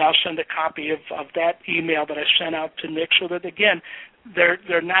send a copy of that email that I sent out to Nick, so that, again,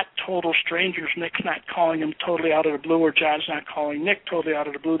 they're not total strangers. Nick's not calling them totally out of the blue, or John's not calling Nick totally out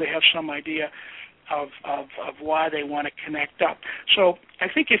of the blue. They have some idea of why they want to connect up. So I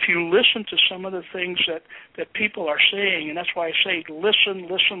think if you listen to some of the things that people are saying, and that's why I say listen,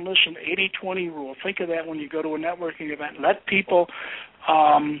 80-20 rule. Think of that when you go to a networking event. Let people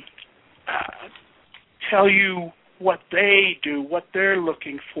tell you what they do, what they're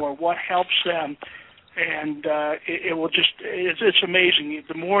looking for, what helps them, and it will it's amazing.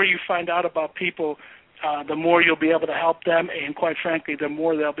 The more you find out about people, the more you'll be able to help them, and quite frankly, the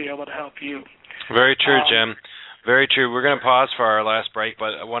more they'll be able to help you. Very true, Jim. Very true. We're going to pause for our last break,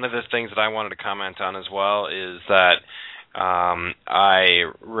 but one of the things that I wanted to comment on as well is that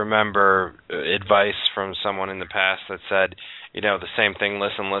I remember advice from someone in the past that said, the same thing,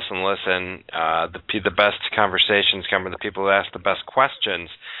 listen. The best conversations come from the people who ask the best questions.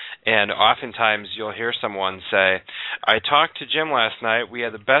 And oftentimes you'll hear someone say, I talked to Jim last night, we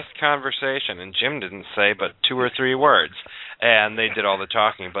had the best conversation, and Jim didn't say but 2 or 3 words, and they did all the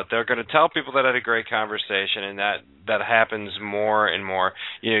talking. But they're going to tell people that had a great conversation, and that happens more and more.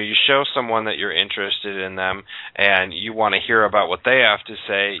 You show someone that you're interested in them, and you want to hear about what they have to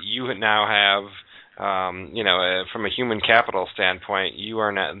say. You now have from a human capital standpoint, you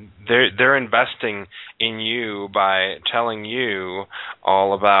are not. They're investing in you by telling you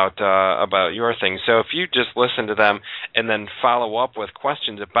all about your thing. So if you just listen to them and then follow up with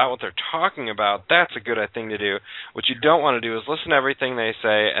questions about what they're talking about, that's a good thing to do. What you don't want to do is listen to everything they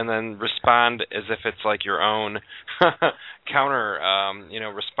say and then respond as if it's like your own counter,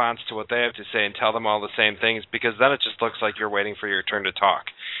 response to what they have to say and tell them all the same things, because then it just looks like you're waiting for your turn to talk.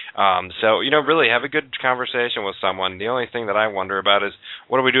 Really have a good conversation with someone. The only thing that I wonder about is,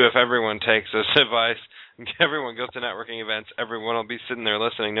 what do we do if everyone takes this advice? Everyone goes to networking events. Everyone will be sitting there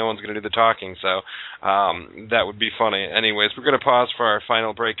listening. No one's going to do the talking, so that would be funny. Anyways, we're going to pause for our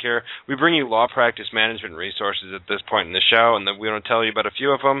final break here. We bring you law practice management resources at this point in the show, and then we want to tell you about a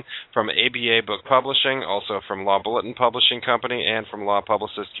few of them from ABA Book Publishing, also from Law Bulletin Publishing Company, and from Law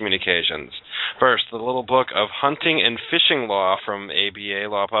Publicist Communications. First, the little book of Hunting and Fishing Law from ABA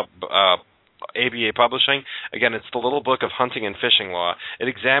Publishing. Again, it's the little book of hunting and fishing law. It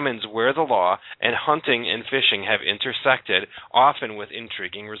examines where the law and hunting and fishing have intersected, often with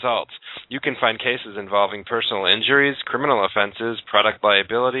intriguing results. You can find cases involving personal injuries, criminal offenses, product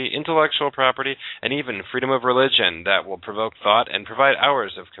liability, intellectual property, and even freedom of religion that will provoke thought and provide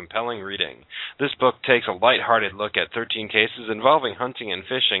hours of compelling reading. This book takes a lighthearted look at 13 cases involving hunting and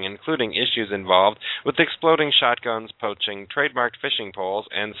fishing, including issues involved with exploding shotguns, poaching, trademarked fishing poles,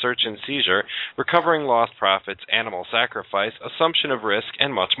 and search and seizure, recovering lost profits, animal sacrifice, assumption of risk,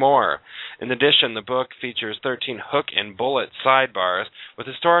 and much more. In addition, the book features 13 hook and bullet sidebars with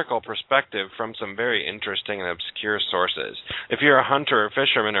historical perspective from some very interesting and obscure sources. If you're a hunter or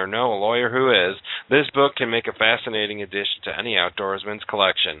fisherman or know a lawyer who is, this book can make a fascinating addition to any outdoorsman's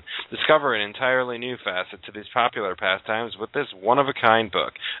collection. Discover an entirely new facet to these popular pastimes with this one-of-a-kind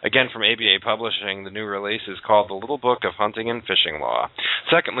book. Again, from ABA Publishing, the new release is called The Little Book of Hunting and Fishing Law.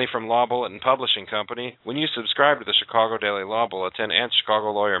 Secondly, from Law Bulletin Publishing Company, when you subscribe to the Chicago Daily Law Bulletin and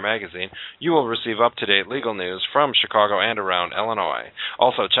Chicago Lawyer Magazine, you will receive up-to-date legal news from Chicago and around Illinois.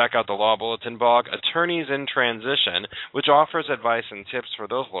 Also, check out the Law Bulletin blog, Attorneys in Transition, which offers advice and tips for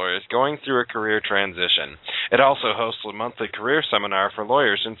those lawyers going through a career transition. It also hosts a monthly career seminar for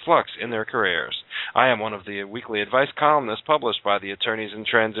lawyers in flux in their careers. I am one of the weekly advice columnists published by the Attorneys in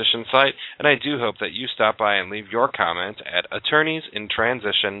Transition site, and I do hope that you stop by and leave your comments at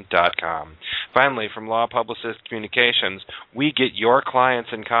attorneysintransition.com. Finally, from Law Publicist Communications, we get your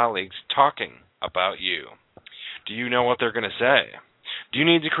clients and colleagues talking about you. Do you know what they're going to say? Do you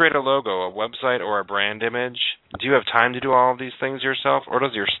need to create a logo, a website, or a brand image? Do you have time to do all of these things yourself, or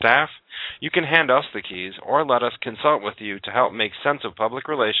does your staff? You can hand us the keys or let us consult with you to help make sense of public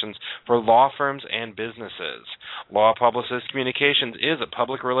relations for law firms and businesses. Law Publicist Communications is a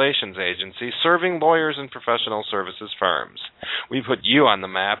public relations agency serving lawyers and professional services firms. We put you on the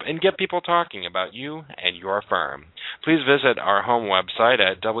map and get people talking about you and your firm. Please visit our home website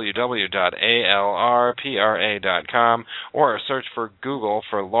at www.alrpra.com or search for Google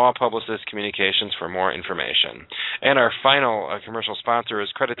for Law Publicist Communications for more information. And our final commercial sponsor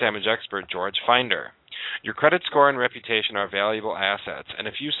is credit damage expert George Finder. Your credit score and reputation are valuable assets, and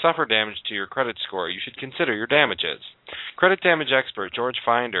if you suffer damage to your credit score, you should consider your damages. Credit damage expert George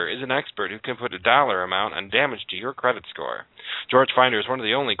Finder is an expert who can put a dollar amount on damage to your credit score. George Finder is one of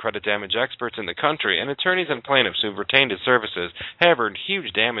the only credit damage experts in the country, and attorneys and plaintiffs who've retained his services have earned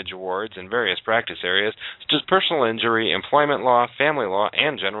huge damage awards in various practice areas such as personal injury, employment law, family law,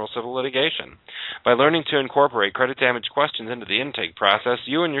 and general civil litigation. By learning to incorporate credit damage questions into the intake process,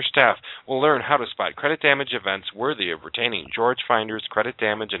 you and your staff will learn how to spot credit damage events worthy of retaining George Finder's credit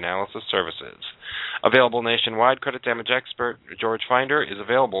damage analysis services. Available nationwide, credit damage expert George Finder is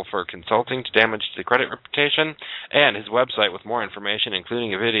available for consulting to damage the credit reputation, and his website with more information,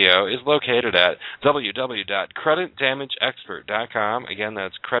 including a video, is located at www.creditdamageexpert.com. Again,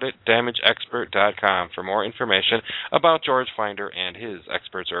 that's creditdamageexpert.com for more information about George Finder and his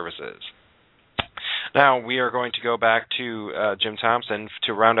expert services. Now, we are going to go back to Jim Thompson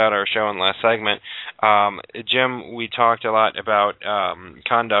to round out our show in the last segment. Jim, we talked a lot about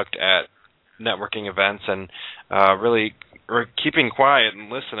conduct at networking events and really keeping quiet and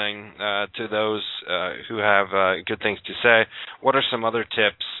listening to those who have good things to say. What are some other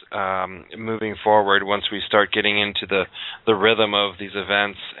tips moving forward once we start getting into the rhythm of these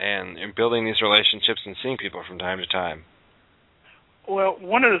events and building these relationships and seeing people from time to time? Well,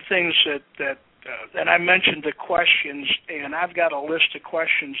 one of the things that I mentioned the questions, and I've got a list of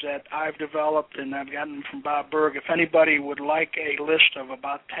questions that I've developed, and I've gotten them from Bob Berg. If anybody would like a list of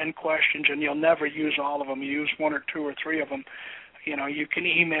about 10 questions, and you'll never use all of them, you use one or two or three of them, you can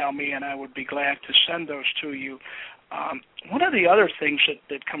email me, and I would be glad to send those to you. One of the other things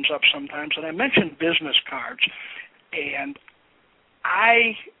that comes up sometimes, and I mentioned business cards, and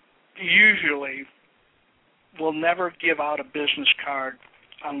I usually will never give out a business card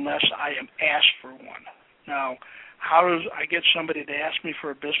unless I am asked for one. Now, how do I get somebody to ask me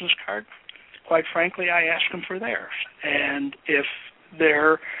for a business card? Quite frankly, I ask them for theirs. And if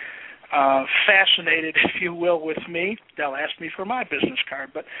they're fascinated, if you will, with me, they'll ask me for my business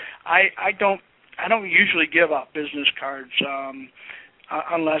card. But I don't usually give out business cards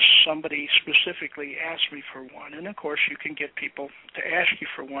unless somebody specifically asks me for one. And, of course, you can get people to ask you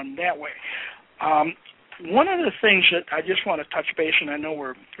for one that way. One of the things that I just want to touch base, and I know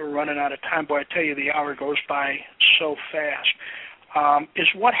we're running out of time, but I tell you the hour goes by so fast, is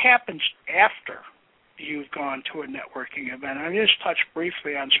what happens after you've gone to a networking event. I just touch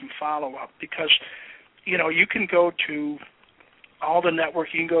briefly on some follow-up because, you know, you can go to all the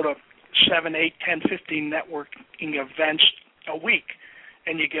networking, you can go to 7, 8, 10, 15 networking events a week,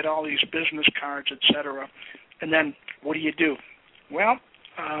 and you get all these business cards, et cetera. And then what do? Well,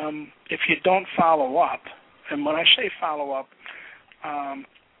 if you don't follow up, and when I say follow up,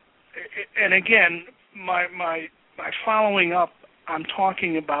 and again, my following up, I'm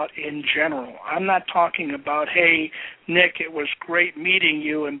talking about in general. I'm not talking about, hey, Nick, it was great meeting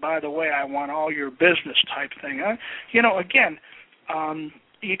you, and by the way, I want all your business type thing. You know, again,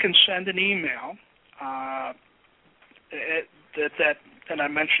 you can send an email that I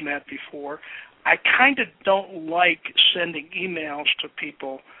mentioned that before. I kind of don't like sending emails to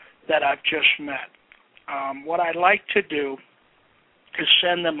people that I've just met. What I like to do is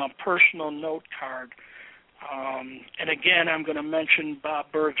send them a personal note card. And again, I'm going to mention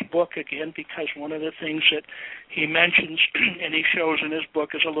Bob Berg's book again because one of the things that he mentions and he shows in his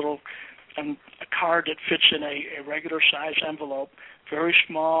book is a card that fits in a regular size envelope, very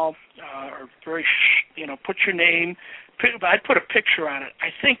small, or very, put your name. I'd put a picture on it.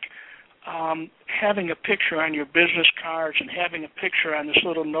 I think having a picture on your business cards and having a picture on this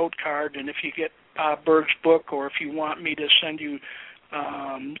little note card, and if you get Bob Berg's book or if you want me to send you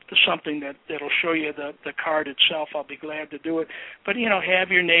something that'll show you the card itself, I'll be glad to do it. But, have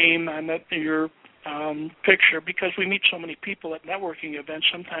your name on your picture, because we meet so many people at networking events,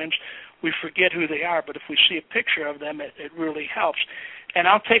 sometimes we forget who they are, but if we see a picture of them, it really helps. And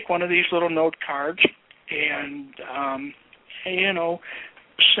I'll take one of these little note cards and,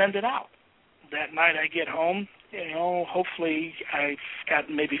 send it out. That night I get home, hopefully I've got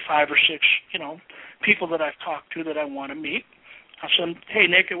maybe 5 or 6, people that I've talked to that I want to meet. I'll send, hey,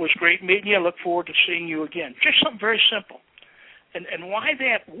 Nick, it was great meeting you. I look forward to seeing you again. Just something very simple. And why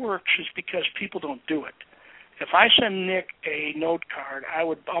that works is because people don't do it. If I send Nick a note card, I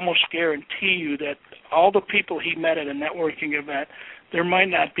would almost guarantee you that all the people he met at a networking event, there might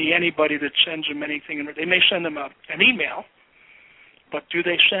not be anybody that sends him anything. They may send him an email, but do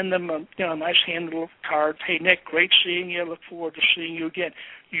they send them a nice handle card? Hey, Nick, great seeing you. Look forward to seeing you again.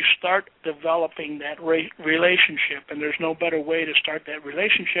 You start developing that relationship, and there's no better way to start that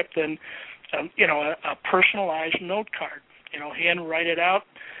relationship than, a personalized note card. Handwrite it out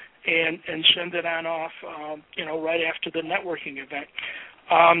and send it on off, right after the networking event.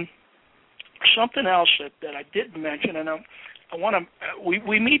 Something else that I did mention, and I want to,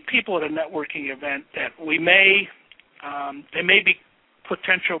 we meet people at a networking event that they may be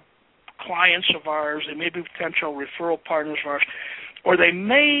potential clients of ours, they may be potential referral partners of ours, or they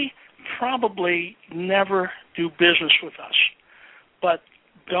may probably never do business with us. But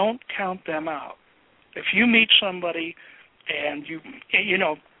don't count them out. If you meet somebody and you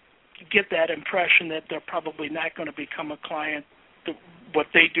get that impression that they're probably not going to become a client, what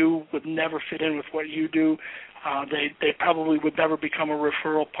they do would never fit in with what you do, they probably would never become a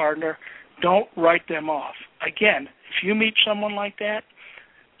referral partner, don't write them off. Again, if you meet someone like that,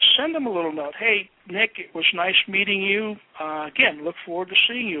 send them a little note. Hey, Nick, it was nice meeting you. Again, look forward to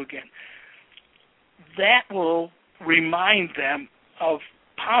seeing you again. That will remind them of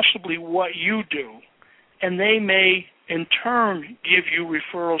possibly what you do, and they may, in turn, give you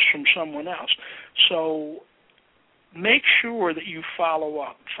referrals from someone else. So make sure that you follow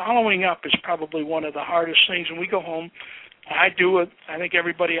up. Following up is probably one of the hardest things, and we go home. I do it. I think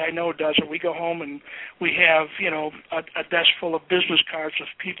everybody I know does it. We go home and we have, a desk full of business cards of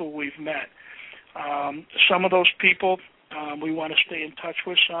people we've met. Some of those people we want to stay in touch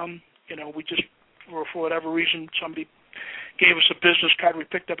with. Some, we just, or for whatever reason, somebody gave us a business card. We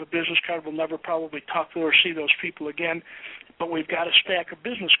picked up a business card. We'll never probably talk to or see those people again, but we've got a stack of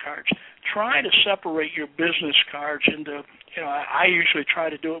business cards. Try to separate your business cards into, I usually try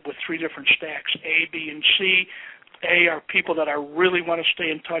to do it with 3 different stacks, A, B, and C. A are people that I really want to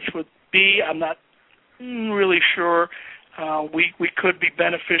stay in touch with. B, I'm not really sure we could be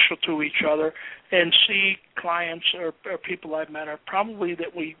beneficial to each other, and see clients or people I've met are probably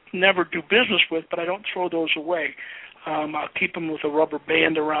that we never do business with, but I don't throw those away. I'll keep them with a rubber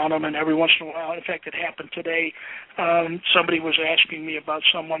band around them, and every once in a while, in fact, it happened today, somebody was asking me about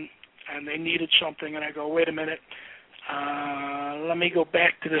someone, and they needed something, and I go, wait a minute, let me go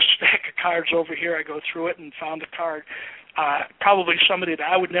back to this stack of cards over here. I go through it and found a card. Probably somebody that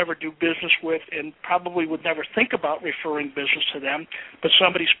I would never do business with and probably would never think about referring business to them, but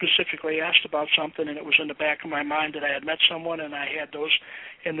somebody specifically asked about something, and it was in the back of my mind that I had met someone, and I had those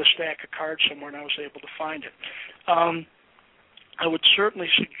in the stack of cards somewhere, and I was able to find it. I would certainly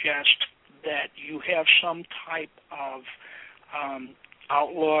suggest that you have some type of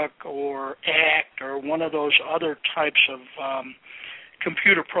Outlook or ACT or one of those other types of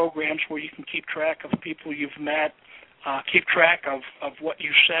computer programs where you can keep track of people you've met, keep track of what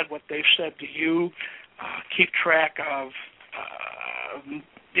you said, what they've said to you, keep track of,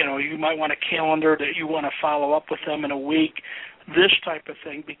 you might want a calendar that you want to follow up with them in a week, this type of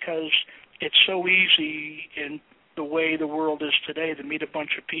thing, because it's so easy in the way the world is today to meet a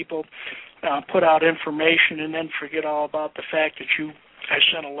bunch of people, put out information, and then forget all about the fact that I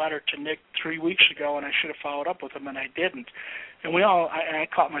sent a letter to Nick 3 weeks ago, and I should have followed up with him, and I didn't. And I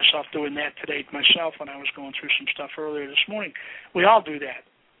caught myself doing that today myself when I was going through some stuff earlier this morning. We all do that.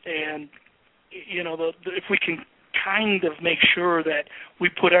 And, if we can kind of make sure that we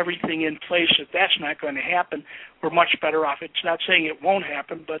put everything in place that that's not going to happen, we're much better off. It's not saying it won't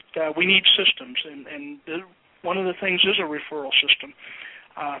happen, but we need systems. And one of the things is a referral system.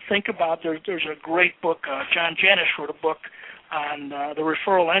 Think about, there's a great book, John Janisch wrote a book on the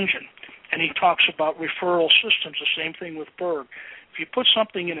referral engine, and he talks about referral systems, the same thing with Berg. If you put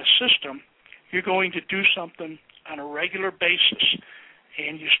something in a system, you're going to do something on a regular basis,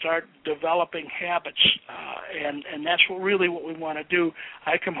 and you start developing habits, and that's what we want to do.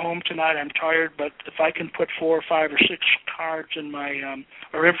 I come home tonight, I'm tired, but if I can put 4 or 5 or 6 cards in my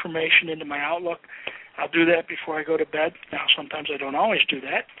or information into my Outlook, I'll do that before I go to bed. Now, sometimes I don't always do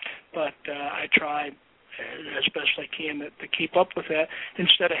that, but I try as best I can to keep up with that,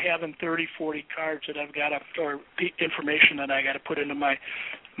 instead of having 30, 40 cards that I've got to, or information that I got to put into my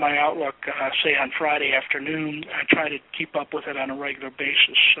Outlook, say on Friday afternoon. I try to keep up with it on a regular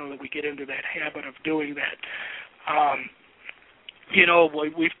basis so that we get into that habit of doing that.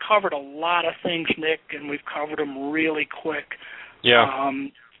 We've covered a lot of things, Nick, and we've covered them really quick. Yeah.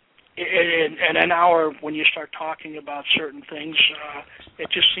 In an hour, when you start talking about certain things, it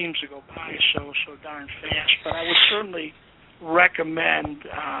just seems to go by so darn fast. But I would certainly recommend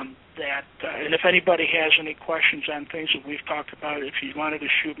that, and if anybody has any questions on things that we've talked about, if you wanted to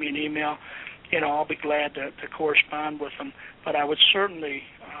shoot me an email, I'll be glad to correspond with them. But I would certainly,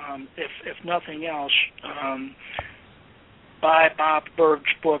 if nothing else, buy Bob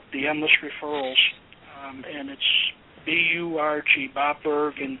Berg's book, The Endless Referrals, and it's B-U-R-G, Bob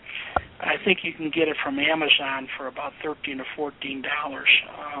Berg, and I think you can get it from Amazon for about $13 or $14.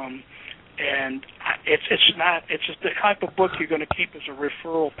 And it's the type of book you're going to keep as a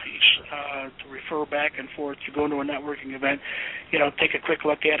referral piece, to refer back and forth. You go to a networking event, take a quick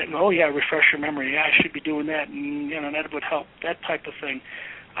look at it, and refresh your memory. Yeah, I should be doing that, and that would help. That type of thing.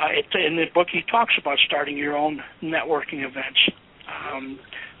 In the book, he talks about starting your own networking events.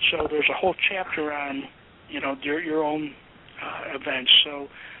 So there's a whole chapter on your own events. So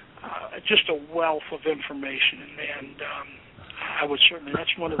just a wealth of information, and I would certainly,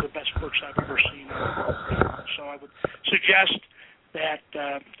 that's one of the best books I've ever seen. So I would suggest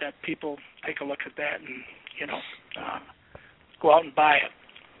that people take a look at that and go out and buy it.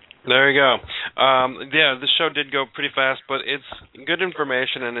 There you go. The show did go pretty fast, but it's good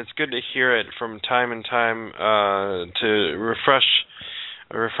information, and it's good to hear it from time and time to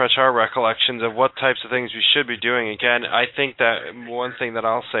refresh our recollections of what types of things we should be doing. Again, I think that one thing that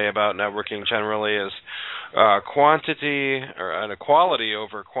I'll say about networking generally is quantity and quality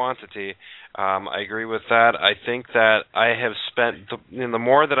over quantity. I agree with that. I think that I have spent the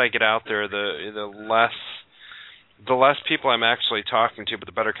more that I get out there, the less people I'm actually talking to, but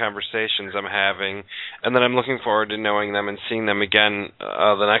the better conversations I'm having, and then I'm looking forward to knowing them and seeing them again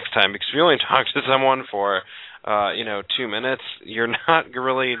the next time. Because if you only talk to someone for 2 minutes, you're not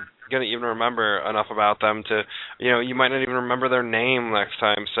really going to even remember enough about them to, you might not even remember their name next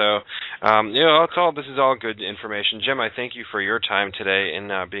time. So, this is all good information. Jim, I thank you for your time today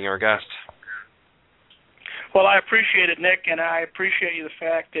in being our guest. Well, I appreciate it, Nick, and I appreciate the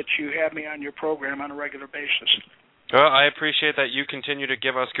fact that you have me on your program on a regular basis. Well, I appreciate that you continue to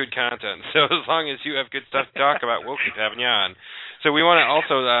give us good content. So as long as you have good stuff to talk about, we'll keep having you on. So we want to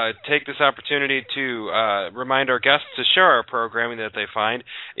also take this opportunity to remind our guests to share our programming that they find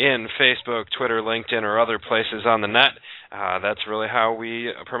in Facebook, Twitter, LinkedIn, or other places on the net. That's really how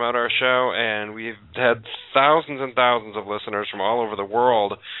we promote our show, and we've had thousands and thousands of listeners from all over the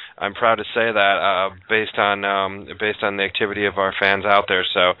world. I'm proud to say that based on the activity of our fans out there,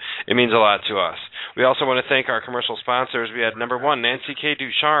 so it means a lot to us. We also want to thank our commercial sponsors. We had number one, Nancy K.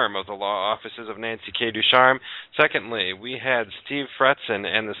 Ducharme of the Law Offices of Nancy K. Ducharme. Secondly, we had Steve Fretzen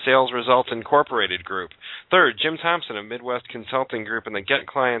and the Sales Results Incorporated Group. Third, Jim Thompson of Midwest Consulting Group and the Get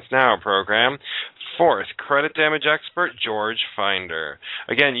Clients Now program. Fourth, credit damage expert George Finder.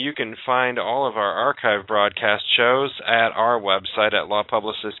 Again, you can find all of our archive broadcast shows at our website at Law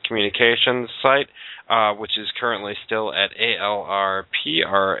Publicist Communications site, which is currently still at alrpra.com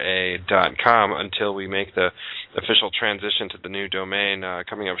until we make the official transition to the new domain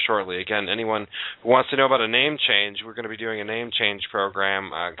coming up shortly. Again, anyone who wants to know about a name change, we're going to be doing a name change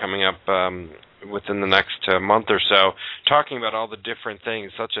program coming up within the next month or so, talking about all the different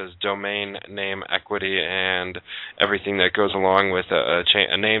things such as domain name equity and everything that goes along with a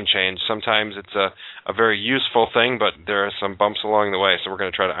name change. Sometimes it's a very useful thing, but there are some bumps along the way, so we're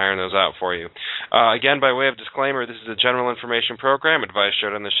going to try to iron those out for you. Again, by way of disclaimer, this is a general information program. Advice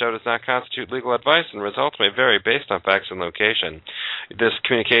shared on the show does not constitute legal advice, and results may vary based on facts and location. This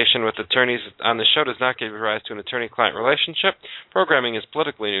communication with attorneys on the show does not give rise to an attorney-client relationship. Programming is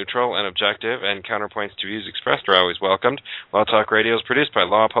politically neutral and objective, and counterpoints to views expressed are always welcomed. Law Talk Radio is produced by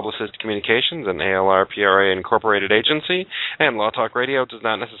Law Publicist Communications, an ALRPRA incorporated agency, and Law Talk Radio does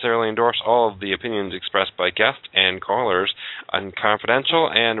not necessarily endorse all of the opinions expressed by guests and callers, and confidential,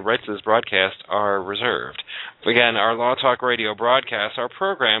 and rights to this broadcast are reserved. Again, our Law Talk Radio broadcasts are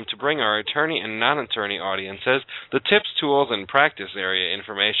programmed to bring our attorney and non-attorney audiences the tips, tools, and practice area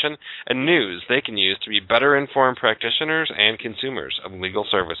information and news they can use to be better informed practitioners and consumers of legal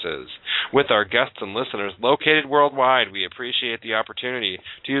services. With our guests and listeners located worldwide, we appreciate the opportunity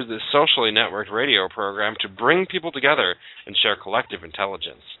to use this socially networked radio program to bring people together and share collective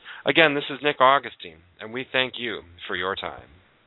intelligence. Again, this is Nick Augustine, and we thank you for your time.